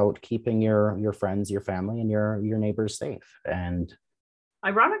it's about keeping your friends, your family, and your neighbors safe. And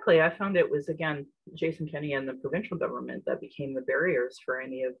ironically, I found it was, again, Jason Kenney and the provincial government that became the barriers for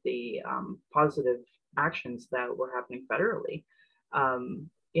any of the positive actions that were happening federally.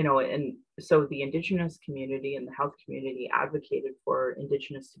 You know, and so the Indigenous community and the health community advocated for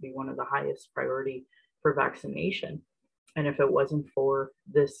Indigenous to be one of the highest priority for vaccination. And if it wasn't for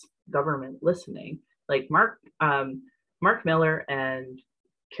this government listening, like Mark Miller and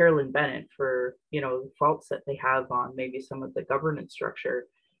Carolyn Bennett, for, you know, the faults that they have on maybe some of the governance structure,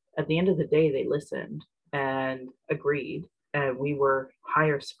 at the end of the day, they listened and agreed, and we were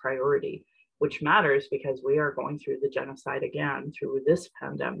highest priority, which matters because we are going through the genocide again through this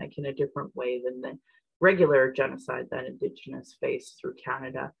pandemic in a different way than the regular genocide that Indigenous face through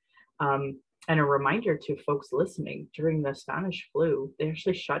Canada. And a reminder to folks listening, during the Spanish flu, they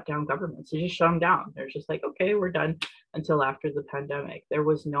actually shut down governments. They just shut them down. They're just like, okay, we're done until after the pandemic. There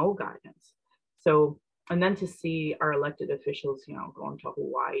was no guidance. So, and then to see our elected officials, you know, going to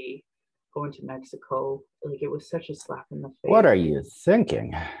Hawaii, going to Mexico, like it was such a slap in the face. What are you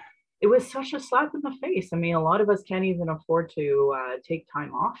thinking? It was such a slap in the face. I mean, a lot of us can't even afford to take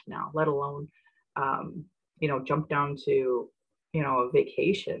time off now, let alone, you know, jump down to, you know, a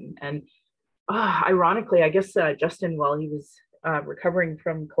vacation. And ironically, I guess Justin, while he was recovering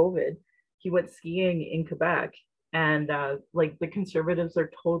from COVID, he went skiing in Quebec, and like the Conservatives are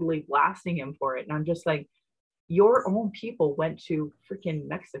totally blasting him for it. And I'm just like, your own people went to freaking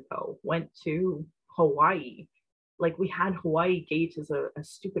Mexico, went to Hawaii. Like we had Hawaii Gate as a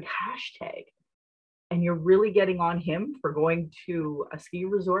stupid hashtag. And you're really getting on him for going to a ski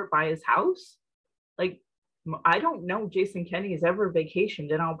resort by his house? Like, I don't know Jason Kenney has ever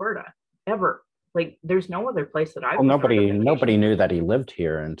vacationed in Alberta. Ever. Like there's no other place that I've nobody knew that he lived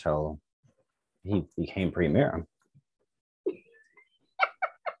here until he became premier.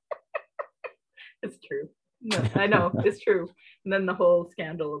 It's true. No, I know, it's true. And then the whole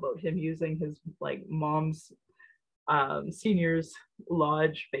scandal about him using his like mom's seniors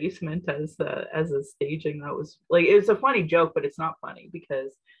lodge basement as a staging, that was like, it was a funny joke, but it's not funny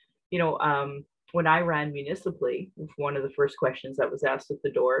because, you know, when I ran municipally, one of the first questions that was asked at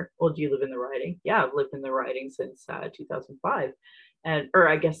the door, well, do you live in the riding? Yeah, I've lived in the riding since 2005. And, or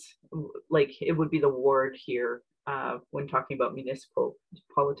I guess like it would be the ward here when talking about municipal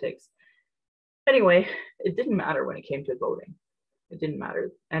politics. Anyway, it didn't matter when it came to voting. It didn't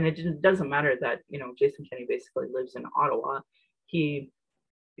matter. And doesn't matter that, Jason Kenney basically lives in Ottawa. He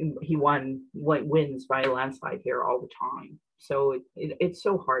wins by a landslide here all the time. So it's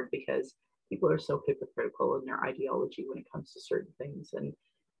so hard because people are so hypocritical in their ideology when it comes to certain things. And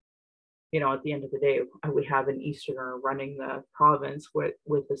at the end of the day, we have an Easterner running the province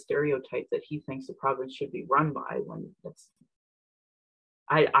with the stereotype that he thinks the province should be run by, when that's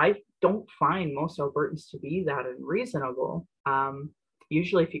I don't find most Albertans to be that unreasonable.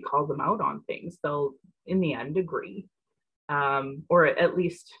 Usually, if you call them out on things, they'll in the end agree, or at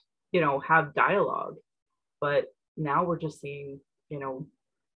least have dialogue. But now we're just seeing,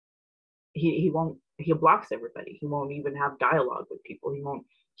 he blocks everybody. He won't even have dialogue with people. He won't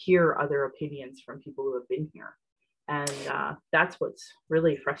hear other opinions from people who have been here. And that's what's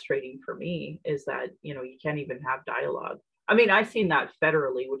really frustrating for me, is that you can't even have dialogue. I mean, I've seen that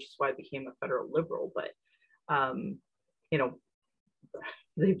federally, which is why I became a federal liberal, but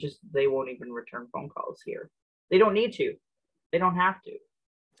they won't even return phone calls here. They don't need to. They don't have to.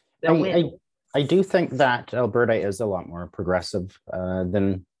 I do think that Alberta is a lot more progressive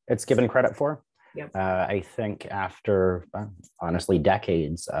than it's given credit for. Yep. I think after, honestly,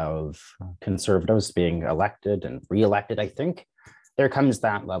 decades of conservatives being elected and re-elected, I think there comes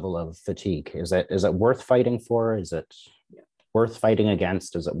that level of fatigue. Is it worth fighting for? Is it worth fighting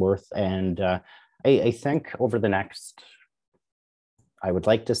against? Is it worth? And I think over the next, I would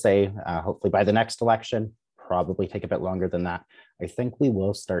like to say, hopefully by the next election, probably take a bit longer than that, I think we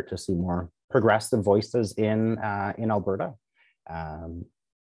will start to see more progressive voices in Alberta.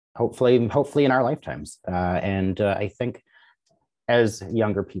 Hopefully in our lifetimes. And I think as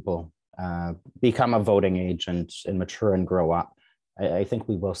younger people become a voting age and mature and grow up, I think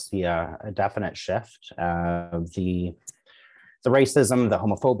we will see a definite shift. The racism, the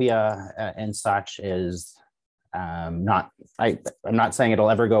homophobia and such is I'm not saying it'll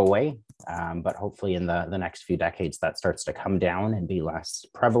ever go away, but hopefully in the next few decades that starts to come down and be less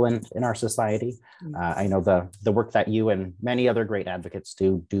prevalent in our society. I know the work that you and many other great advocates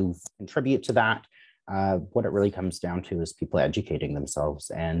do contribute to that. What it really comes down to is people educating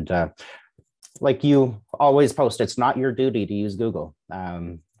themselves. And like you always post, it's not your duty to use Google.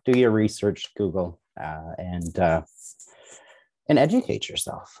 Do your research, Google, and educate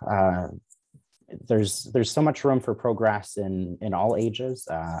yourself. There's so much room for progress in all ages.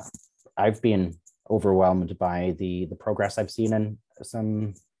 I've been overwhelmed by the progress I've seen in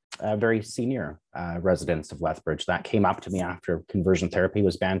some very senior residents of Lethbridge that came up to me after conversion therapy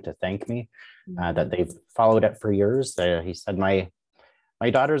was banned to thank me, that they've followed it for years. He said, my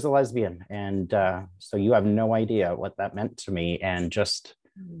daughter's a lesbian, and so you have no idea what that meant to me. And just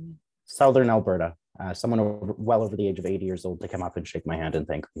Southern Alberta, someone well over the age of 80 years old to come up and shake my hand and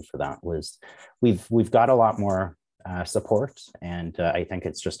thank me for that we've got a lot more support. And I think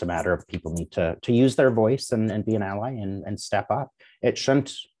it's just a matter of people need to use their voice and be an ally and step up. It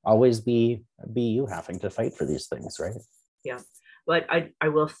shouldn't always be you having to fight for these things, right? Yeah, but I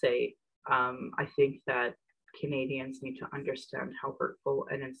will say, I think that Canadians need to understand how hurtful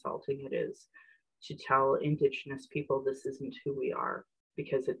and insulting it is to tell Indigenous people this isn't who we are,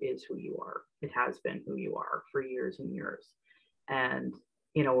 because it is who you are. It has been who you are for years and years. And,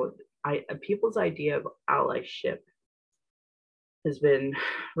 people's idea of allyship has been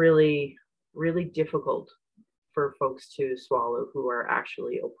really, really difficult for folks to swallow who are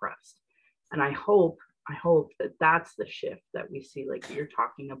actually oppressed. And I hope that that's the shift that we see, like you're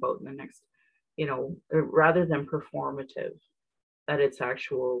talking about in the next, rather than performative, that it's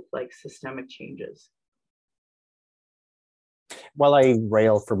actual like systemic changes. While I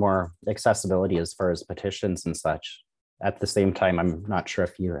rail for more accessibility as far as petitions and such, at the same time, I'm not sure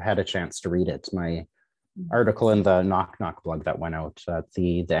if you had a chance to read it. My article in the Knock Knock blog that went out at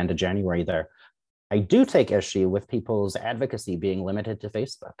the end of January there, I do take issue with people's advocacy being limited to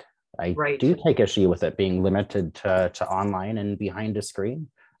Facebook. I do take issue with it being limited to online and behind a screen.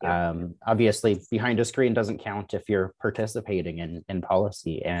 Yeah. Obviously, behind a screen doesn't count if you're participating in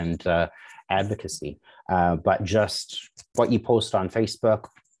policy and advocacy, but just what you post on Facebook,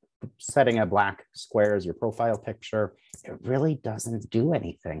 setting a black square as your profile picture, it really doesn't do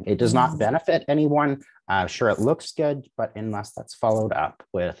anything. It does not benefit anyone. Sure, it looks good, but unless that's followed up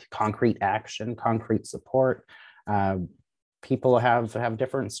with concrete action, concrete support, people have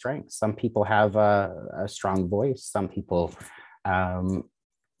different strengths. Some people have a strong voice. Some people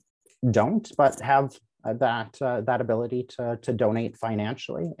don't, but have that ability to donate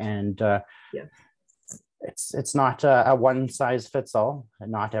financially. And Yes. it's not a one size fits all.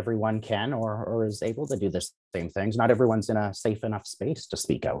 Not everyone can or is able to do the same things. Not everyone's in a safe enough space to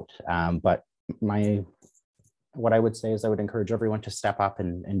speak out. But what I would say is I would encourage everyone to step up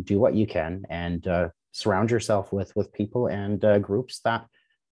and do what you can, and surround yourself with people and groups that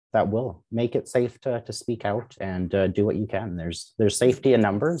will make it safe to speak out and do what you can. There's safety in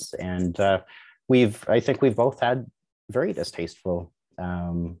numbers, and I think we've both had very distasteful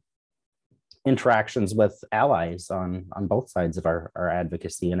interactions with allies on both sides of our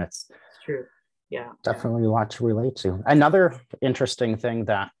advocacy, and it's true. Yeah, definitely a lot to relate to. Another interesting thing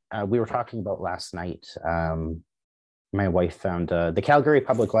that we were talking about last night, my wife found the Calgary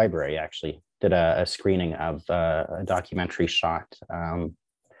Public Library actually did a screening of a documentary shot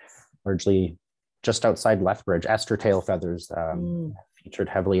largely just outside Lethbridge. Esther Tailfeathers featured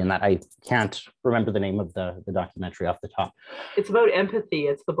heavily in that. I can't remember the name of the documentary off the top. It's about empathy.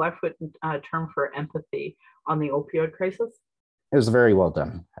 It's the Blackfoot term for empathy on the opioid crisis. It was very well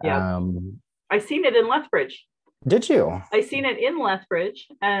done. Yeah. I seen it in Lethbridge. Did you? I seen it in Lethbridge,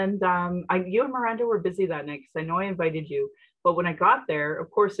 and you and Miranda were busy that night because I know I invited you. But when I got there,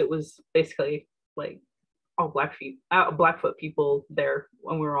 of course, it was basically like all Blackfoot people there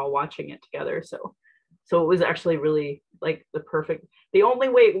when we were all watching it together. So it was actually really like the only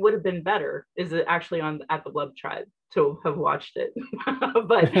way it would have been better is it actually at the Blood Tribe to have watched it.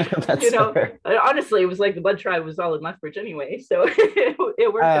 But you know, honestly, it was like the Blood Tribe was all in Lethbridge anyway, so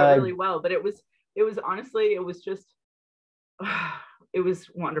it worked out really well. But it was honestly, it was just it was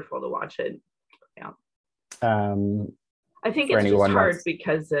wonderful to watch it. Yeah. I think it's just hard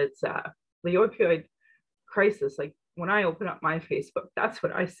because it's the opioid crisis. Like when I open up my Facebook, that's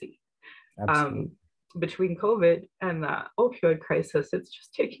what I see. Between COVID and the opioid crisis, it's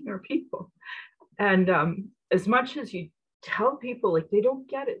just taking our people. And as much as you tell people, like, they don't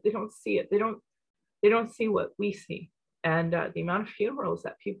get it, they don't see it, they don't see what we see, and the amount of funerals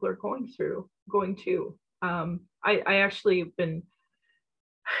that people are going to. I actually been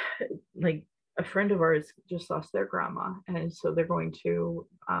like, a friend of ours just lost their grandma, and so they're going to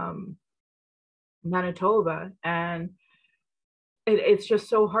Manitoba, and it's just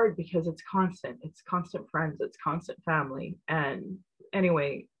so hard because it's constant friends, it's constant family. And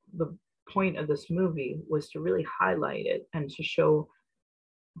anyway, the point of this movie was to really highlight it and to show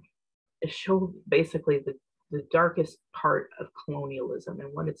basically the darkest part of colonialism and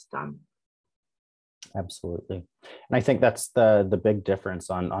what it's done. Absolutely. And I think that's the big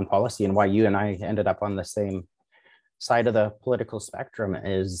difference on policy, and why you and I ended up on the same side of the political spectrum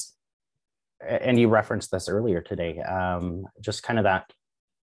is, and you referenced this earlier today, just kind of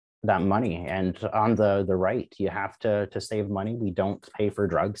that money. And on the right, you have to save money. We don't pay for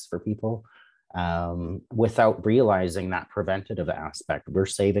drugs for people without realizing that preventative aspect. We're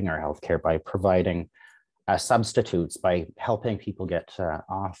saving our healthcare by providing substitutes, by helping people get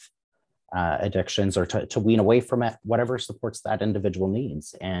off addictions or to wean away from it, whatever supports that individual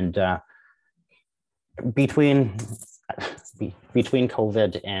needs. And between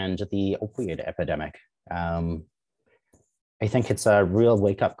COVID and the opioid epidemic, I think it's a real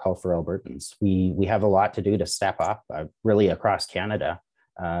wake-up call for Albertans. We have a lot to do to step up, really across Canada.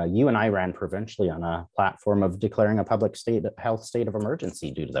 You and I ran provincially on a platform of declaring a public health state of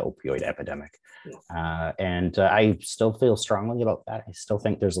emergency due to the opioid epidemic. And I still feel strongly about that. I still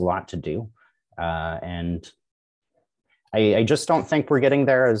think there's a lot to do. And I just don't think we're getting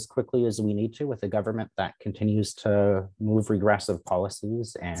there as quickly as we need to with a government that continues to move regressive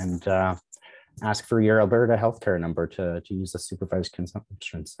policies and ask for your Alberta healthcare number to use a supervised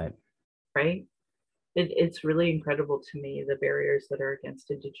consumption site. Right. It's really incredible to me, the barriers that are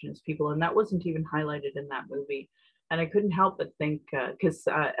against Indigenous people. And that wasn't even highlighted in that movie. And I couldn't help but think, because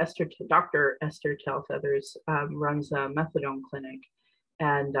Dr. Esther Tailfeathers runs a methadone clinic,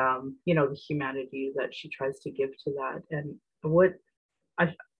 and you know, the humanity that she tries to give to that. And what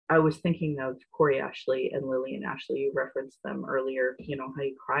I was thinking of Corey Ashley and Lillian Ashley. You referenced them earlier, you know, how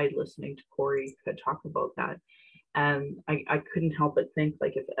you cried listening to Corey talk about that. And I couldn't help but think,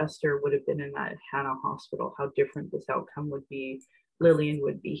 like, if Esther would have been in that Hannah hospital, how different this outcome would be. Lillian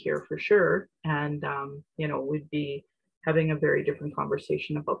would be here for sure. And, you know, we'd be having a very different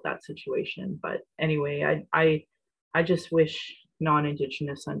conversation about that situation. But anyway, I just wish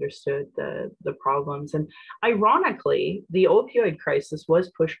non-Indigenous understood the problems. And ironically, the opioid crisis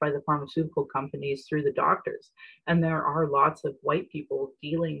was pushed by the pharmaceutical companies through the doctors. And there are lots of white people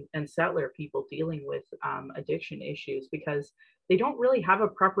and settler people dealing with addiction issues because they don't really have a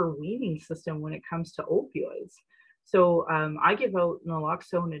proper weaning system when it comes to opioids. So I give out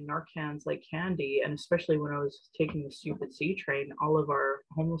naloxone and Narcans like candy, and especially when I was taking the stupid C train, all of our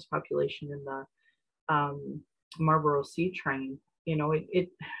homeless population in the Marlboro C train,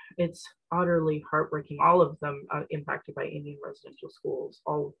 it's utterly heartbreaking. All of them impacted by Indian residential schools,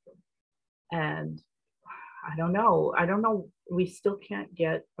 all of them. And I don't know. We still can't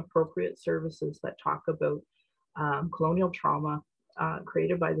get appropriate services that talk about colonial trauma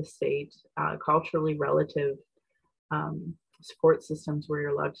created by the state, culturally relative support systems where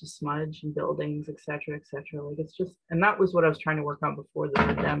you're allowed to smudge in buildings, et cetera, et cetera. Like it's just, and that was what I was trying to work on before the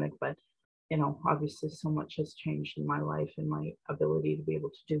pandemic. But, obviously so much has changed in my life and my ability to be able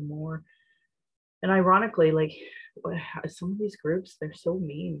to do more. And ironically, like some of these groups, they're so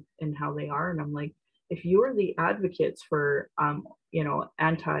mean in how they are. And I'm like, if you are the advocates for,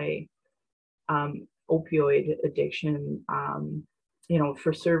 anti opioid addiction,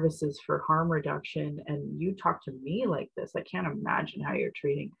 for services for harm reduction, and you talk to me like this, I can't imagine how you're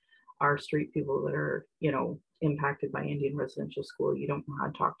treating our street people that are, impacted by Indian residential school. You don't know how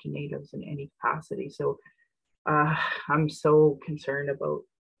to talk to natives in any capacity. So I'm so concerned about,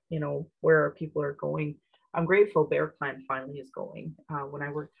 where our people are going. I'm grateful Bear Clan finally is going. When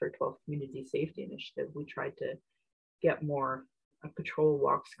I worked for 12th Community Safety Initiative, we tried to get more patrol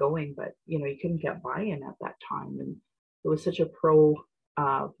walks going, but you couldn't get buy-in at that time, and it was such a pro.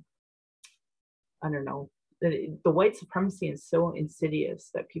 I don't know. The white supremacy is so insidious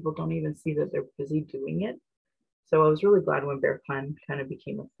that people don't even see that they're busy doing it. So I was really glad when Bear Clan kind of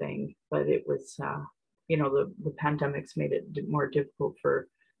became a thing, but it was, the pandemics made it more difficult for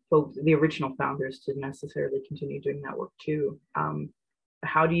folks, the original founders, to necessarily continue doing that work too.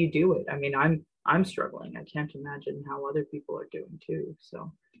 How do you do it? I mean, I'm struggling. I can't imagine how other people are doing too.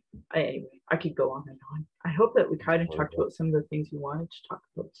 So anyway, I could go on and on. I hope that we kind of talked about some of the things we wanted to talk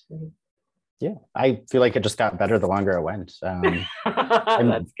about today. Yeah, I feel like it just got better the longer it went. That's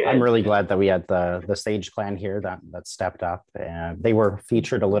good. I'm really glad that we had the Sage Clan here that stepped up. They were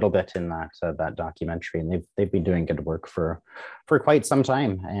featured a little bit in that documentary, and they've been doing good work for quite some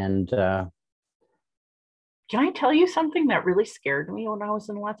time. And can I tell you something that really scared me when I was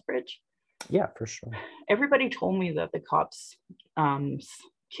in Lethbridge? Yeah, for sure. Everybody told me that the cops,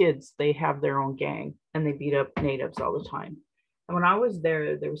 kids, they have their own gang and they beat up natives all the time. And when I was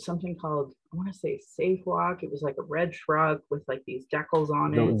there was something called, I want to say, Safe Walk. It was like a red truck with like these decals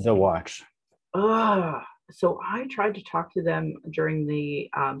on it. The watch. So I tried to talk to them during the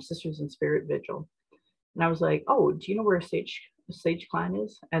Sisters in Spirit Vigil. And I was like, oh, do you know where Sage Clan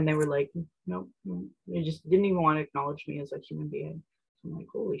is? And they were like, no, they just didn't even want to acknowledge me as a human being. So I'm like,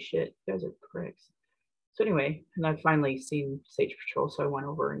 holy shit, you guys are pricks. So anyway, and I've finally seen Sage Patrol, so I went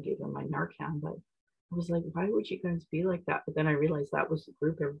over and gave them my Narcan, but I was like, why would you guys be like that? But then I realized that was the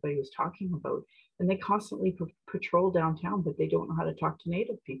group everybody was talking about. And they constantly patrol downtown, but they don't know how to talk to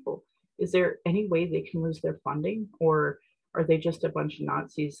Native people. Is there any way they can lose their funding? Or are they just a bunch of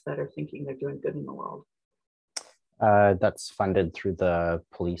Nazis that are thinking they're doing good in the world? That's funded through the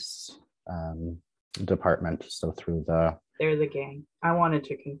police department. So through They're the gang. I wanted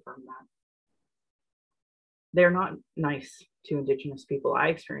to confirm that. They're not nice to Indigenous people. I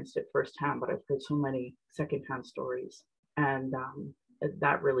experienced it firsthand, but I've heard so many secondhand stories. And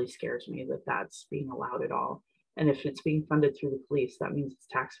that really scares me that that's being allowed at all. And if it's being funded through the police, that means it's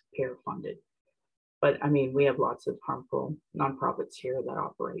taxpayer funded. But I mean, we have lots of harmful nonprofits here that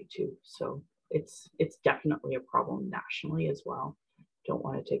operate too. So it's definitely a problem nationally as well. Don't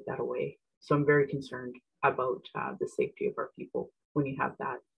want to take that away. So I'm very concerned about the safety of our people when you have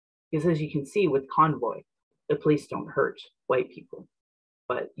that. Because as you can see with Convoy, the police don't hurt white people,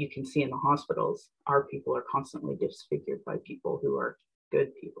 but you can see in the hospitals, our people are constantly disfigured by people who are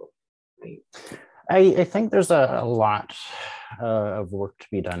good people, right? I think there's a lot of work to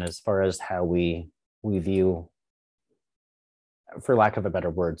be done as far as how we view, for lack of a better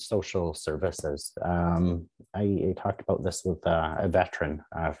word, social services. I talked about this with a veteran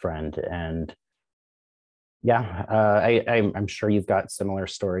friend, and yeah, I'm sure you've got similar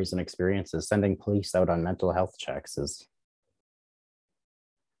stories and experiences. Sending police out on mental health checks is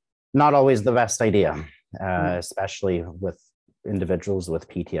not always the best idea, especially with individuals with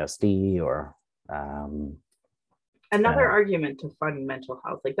PTSD or another argument to fund mental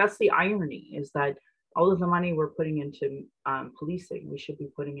health. Like that's the irony, is that all of the money we're putting into policing, we should be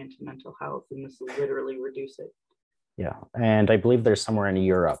putting into mental health, and this will literally reduce it. Yeah, and I believe there's somewhere in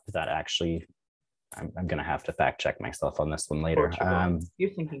Europe that actually, I'm going to have to fact check myself on this one later. You're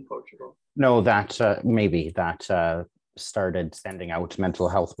thinking Portugal. No, that maybe that started sending out mental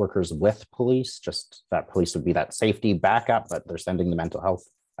health workers with police, just that police would be that safety backup, but they're sending the mental health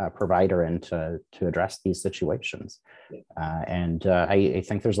provider in to address these situations. I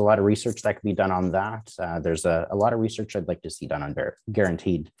think there's a lot of research that can be done on that. There's a lot of research I'd like to see done on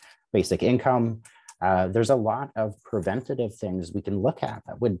guaranteed basic income. There's a lot of preventative things we can look at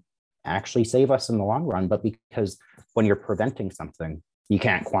that would actually save us in the long run, but because when you're preventing something, you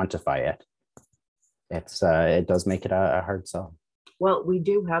can't quantify it. It does make it a hard sell. Well, we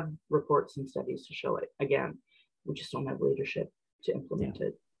do have reports and studies to show it. Again, we just don't have leadership to implement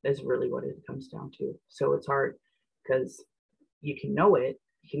it. Is really what it comes down to. So it's hard because you can know it,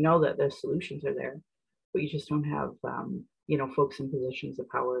 you can know that the solutions are there, but you just don't have folks in positions of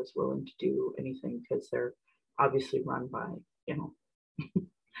power is willing to do anything because they're obviously run by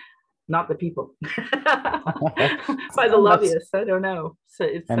not the people, by the lobbyists. I don't know. So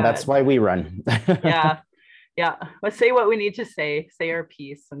it's and that's why we run. yeah. Let's say what we need to say our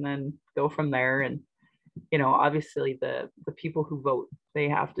piece, and then go from there. And obviously the people who vote, they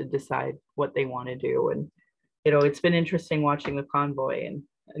have to decide what they want to do. And it's been interesting watching the convoy and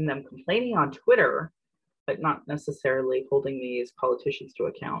them complaining on Twitter, but not necessarily holding these politicians to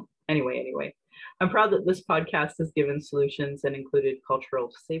account. Anyway, I'm proud that this podcast has given solutions and included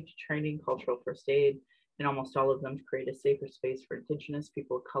cultural safety training, cultural first aid, and almost all of them to create a safer space for Indigenous,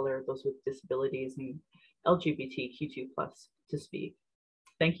 people of color, those with disabilities, and LGBTQ2+ to speak.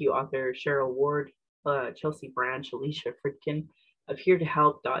 Thank you, author Cheryl Ward, Chelsea Branch, Alicia Fridkin of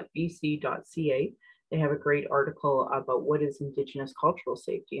heretohelp.bc.ca. They have a great article about what is Indigenous cultural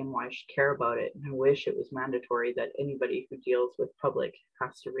safety and why I should care about it. And I wish it was mandatory that anybody who deals with public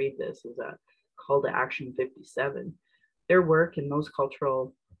has to read this as a call to action 57. Their work and those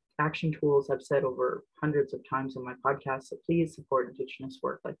cultural action tools I've said over hundreds of times on my podcast, so please support Indigenous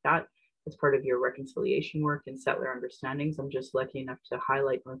work like that as part of your reconciliation work and settler understandings. I'm just lucky enough to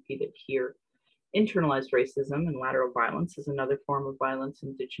highlight and repeat it here. Internalized racism and lateral violence is another form of violence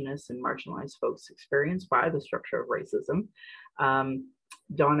Indigenous and marginalized folks experience by the structure of racism.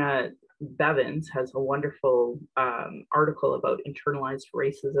 Donna Bevins has a wonderful article about internalized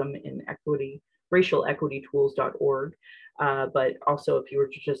racism in racialequitytools.org. But also, if you were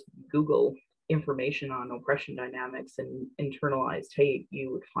to just Google information on oppression dynamics and internalized hate, you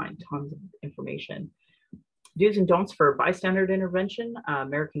would find tons of information. Do's and don'ts for bystander intervention,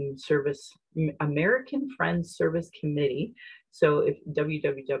 American Friends Service Committee. So if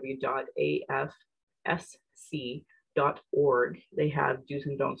www.afsc.org, they have do's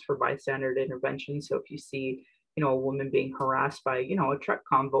and don'ts for bystander intervention. So if you see, a woman being harassed by, a truck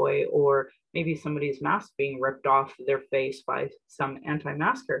convoy, or maybe somebody's mask being ripped off their face by some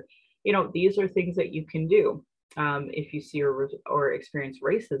anti-masker, these are things that you can do. If you see or experience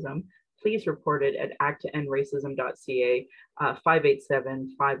racism, please report it at acttoendracism.ca,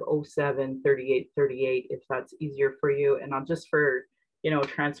 587-507-3838, if that's easier for you. And I'll just for,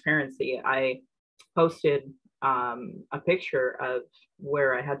 transparency, I posted a picture of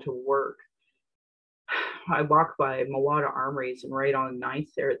where I had to work. I walk by Mawada Armories, and right on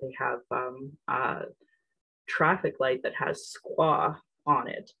 9th there, they have a traffic light that has squaw on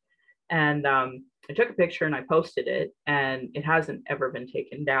it. And I took a picture and I posted it, and it hasn't ever been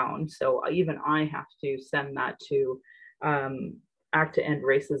taken down. So even I have to send that to Act to End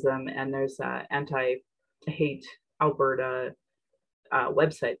Racism, and there's an Anti-Hate Alberta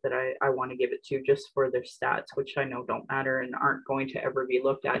website that I want to give it to just for their stats, which I know don't matter and aren't going to ever be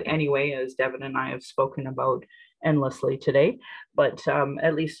looked at anyway, as Devin and I have spoken about endlessly today. But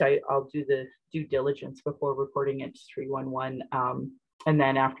at least I'll do the due diligence before reporting it to 311. And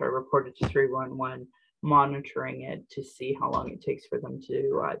then after I report it to 311, monitoring it to see how long it takes for them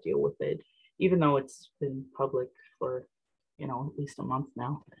to deal with it, even though it's been public for, at least a month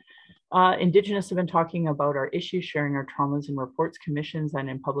now. Indigenous have been talking about our issues, sharing our traumas in reports, commissions, and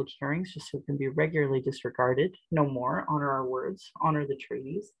in public hearings, just so it can be regularly disregarded. No more. Honor our words, honor the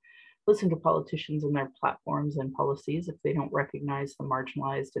treaties. Listen to politicians and their platforms and policies if they don't recognize the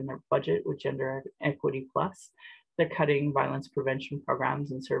marginalized in their budget with Gender Equity Plus. They're cutting violence prevention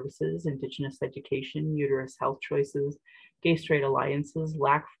programs and services, Indigenous education, uterus health choices, gay-straight alliances,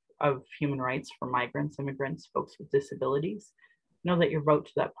 lack of human rights for migrants, immigrants, folks with disabilities. Know that your vote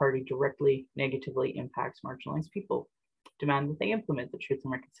to that party directly negatively impacts marginalized people. Demand that they implement the Truth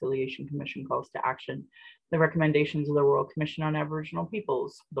and Reconciliation Commission calls to action, the recommendations of the Royal Commission on Aboriginal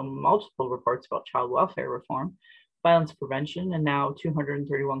Peoples, the multiple reports about child welfare reform, violence prevention, and now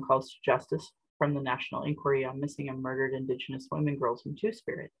 231 calls to justice from the National Inquiry on Missing and Murdered Indigenous Women, Girls, and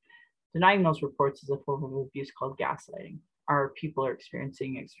Two-Spirit. Denying those reports is a form of abuse called gaslighting. Our people are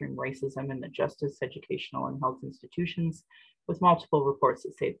experiencing extreme racism in the justice, educational, and health institutions, with multiple reports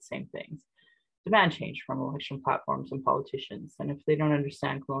that say the same things. demand change from election platforms and politicians. And if they don't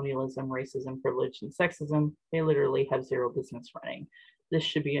understand colonialism, racism, privilege, and sexism, they literally have zero business running. This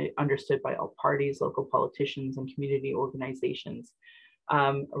should be understood by all parties, local politicians, and community organizations.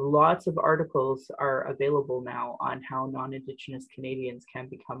 Lots of articles are available now on how non-Indigenous Canadians can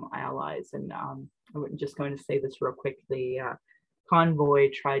become allies. And I'm just going to say this real quick. The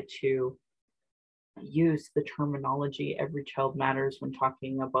convoy tried to use the terminology "every child matters" when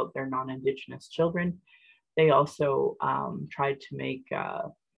talking about their non-Indigenous children. They also tried to make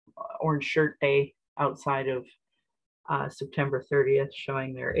Orange Shirt Day outside of September 30th,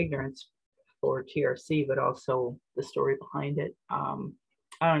 showing their ignorance for TRC, but also the story behind it. I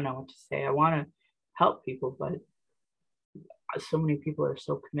don't know what to say. I want to help people, but so many people are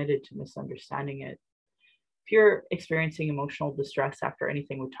so committed to misunderstanding it. If you're experiencing emotional distress after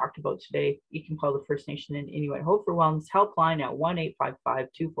anything we talked about today, you can call the First Nation and Inuit Hope for Wellness helpline at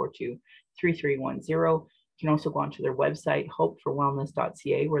 1-855-242-3310. You can also go onto their website,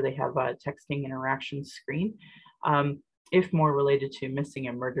 hopeforwellness.ca, where they have a texting interaction screen. If more related to missing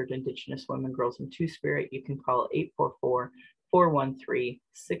and murdered Indigenous women, girls, and Two-Spirit, you can call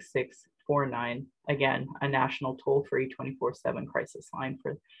 844-413-6649. Again, a national toll-free 24/7 crisis line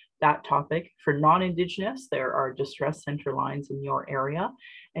for that topic. For non-Indigenous, there are distress center lines in your area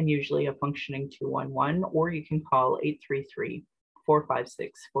and usually a functioning 211, or you can call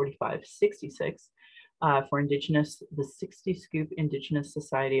 833-456-4566. For Indigenous, the 60 Scoop Indigenous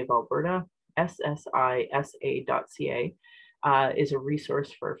Society of Alberta, ssisa.ca, is a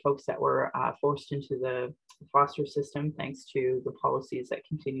resource for folks that were forced into the foster system thanks to the policies that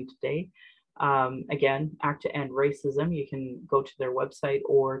continue today. Again, Act to End Racism, you can go to their website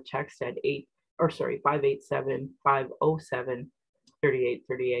or text at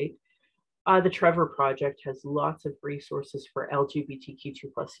 587-507-3838. The Trevor Project has lots of resources for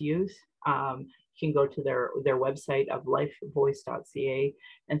LGBTQ2+ youth. You can go to their website of lifevoice.ca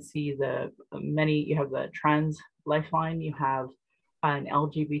and see you have the Trans Lifeline, you have an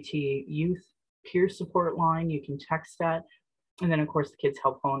LGBT youth peer support line, you can text that. And then of course the Kids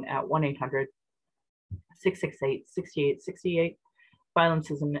Help Phone at 1-800-668-6868. Violence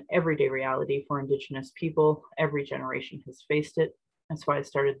is an everyday reality for Indigenous people. Every generation has faced it. That's why I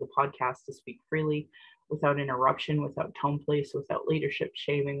started the podcast, to speak freely, without interruption, without tone police, without leadership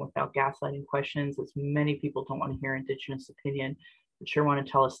shaming, without gaslighting questions, as many people don't want to hear Indigenous opinion, but sure want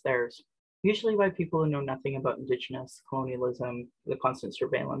to tell us theirs. Usually by people who know nothing about Indigenous colonialism, the constant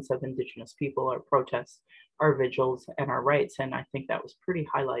surveillance of Indigenous people, our protests, our vigils, and our rights. And I think that was pretty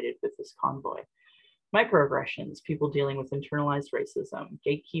highlighted with this convoy. Microaggressions, people dealing with internalized racism,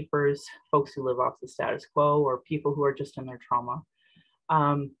 gatekeepers, folks who live off the status quo, or people who are just in their trauma.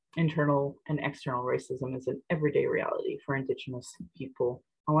 Internal and external racism is an everyday reality for Indigenous people.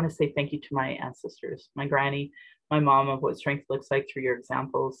 I want to say thank you to my ancestors, my granny, my mom, of what strength looks like through your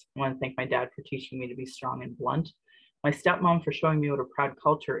examples. I want to thank my dad for teaching me to be strong and blunt. My stepmom for showing me what a proud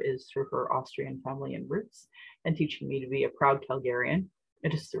culture is through her Austrian family and roots, and teaching me to be a proud Calgarian.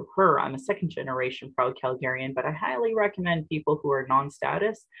 It is through her I'm a second-generation proud Calgarian, but I highly recommend people who are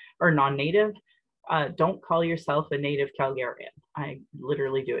non-status or non-native, don't call yourself a native Calgarian. I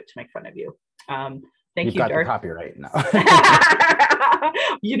literally do it to make fun of you. Thank You've you, got Darth. the copyright now.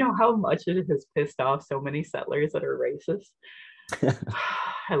 You know how much it has pissed off so many settlers that are racist.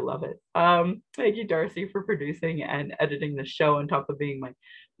 I love it. Thank you, Darcy, for producing and editing the show, on top of being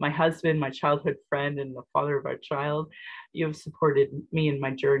my husband, my childhood friend, and the father of our child. You have supported me in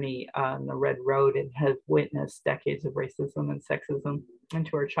my journey on the Red Road and have witnessed decades of racism and sexism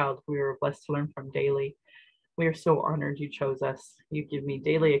into our child we are blessed to learn from daily. We are so honored you chose us. You give me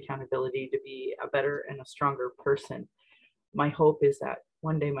daily accountability to be a better and a stronger person. My hope is that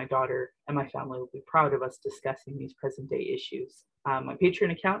one day my daughter and my family will be proud of us discussing these present day issues. My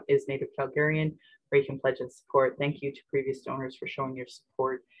Patreon account is Native Calgarian, where you can pledge and support. Thank you to previous donors for showing your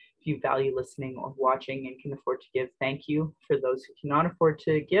support. If you value listening or watching and can afford to give, thank you. For those who cannot afford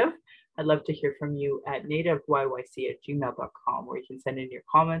to give, I'd love to hear from you at nativeyyc@gmail.com, where you can send in your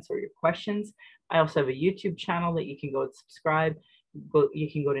comments or your questions. I also have a YouTube channel that you can go and subscribe. You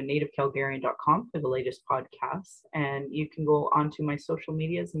can go to nativecalgarian.com for the latest podcasts, and you can go onto my social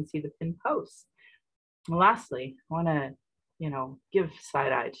medias and see the pinned posts. And lastly, I want to, give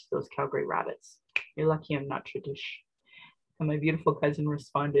side eye to those Calgary rabbits. You're lucky I'm not tradish. And my beautiful cousin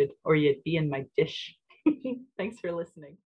responded, or you'd be in my dish. Thanks for listening.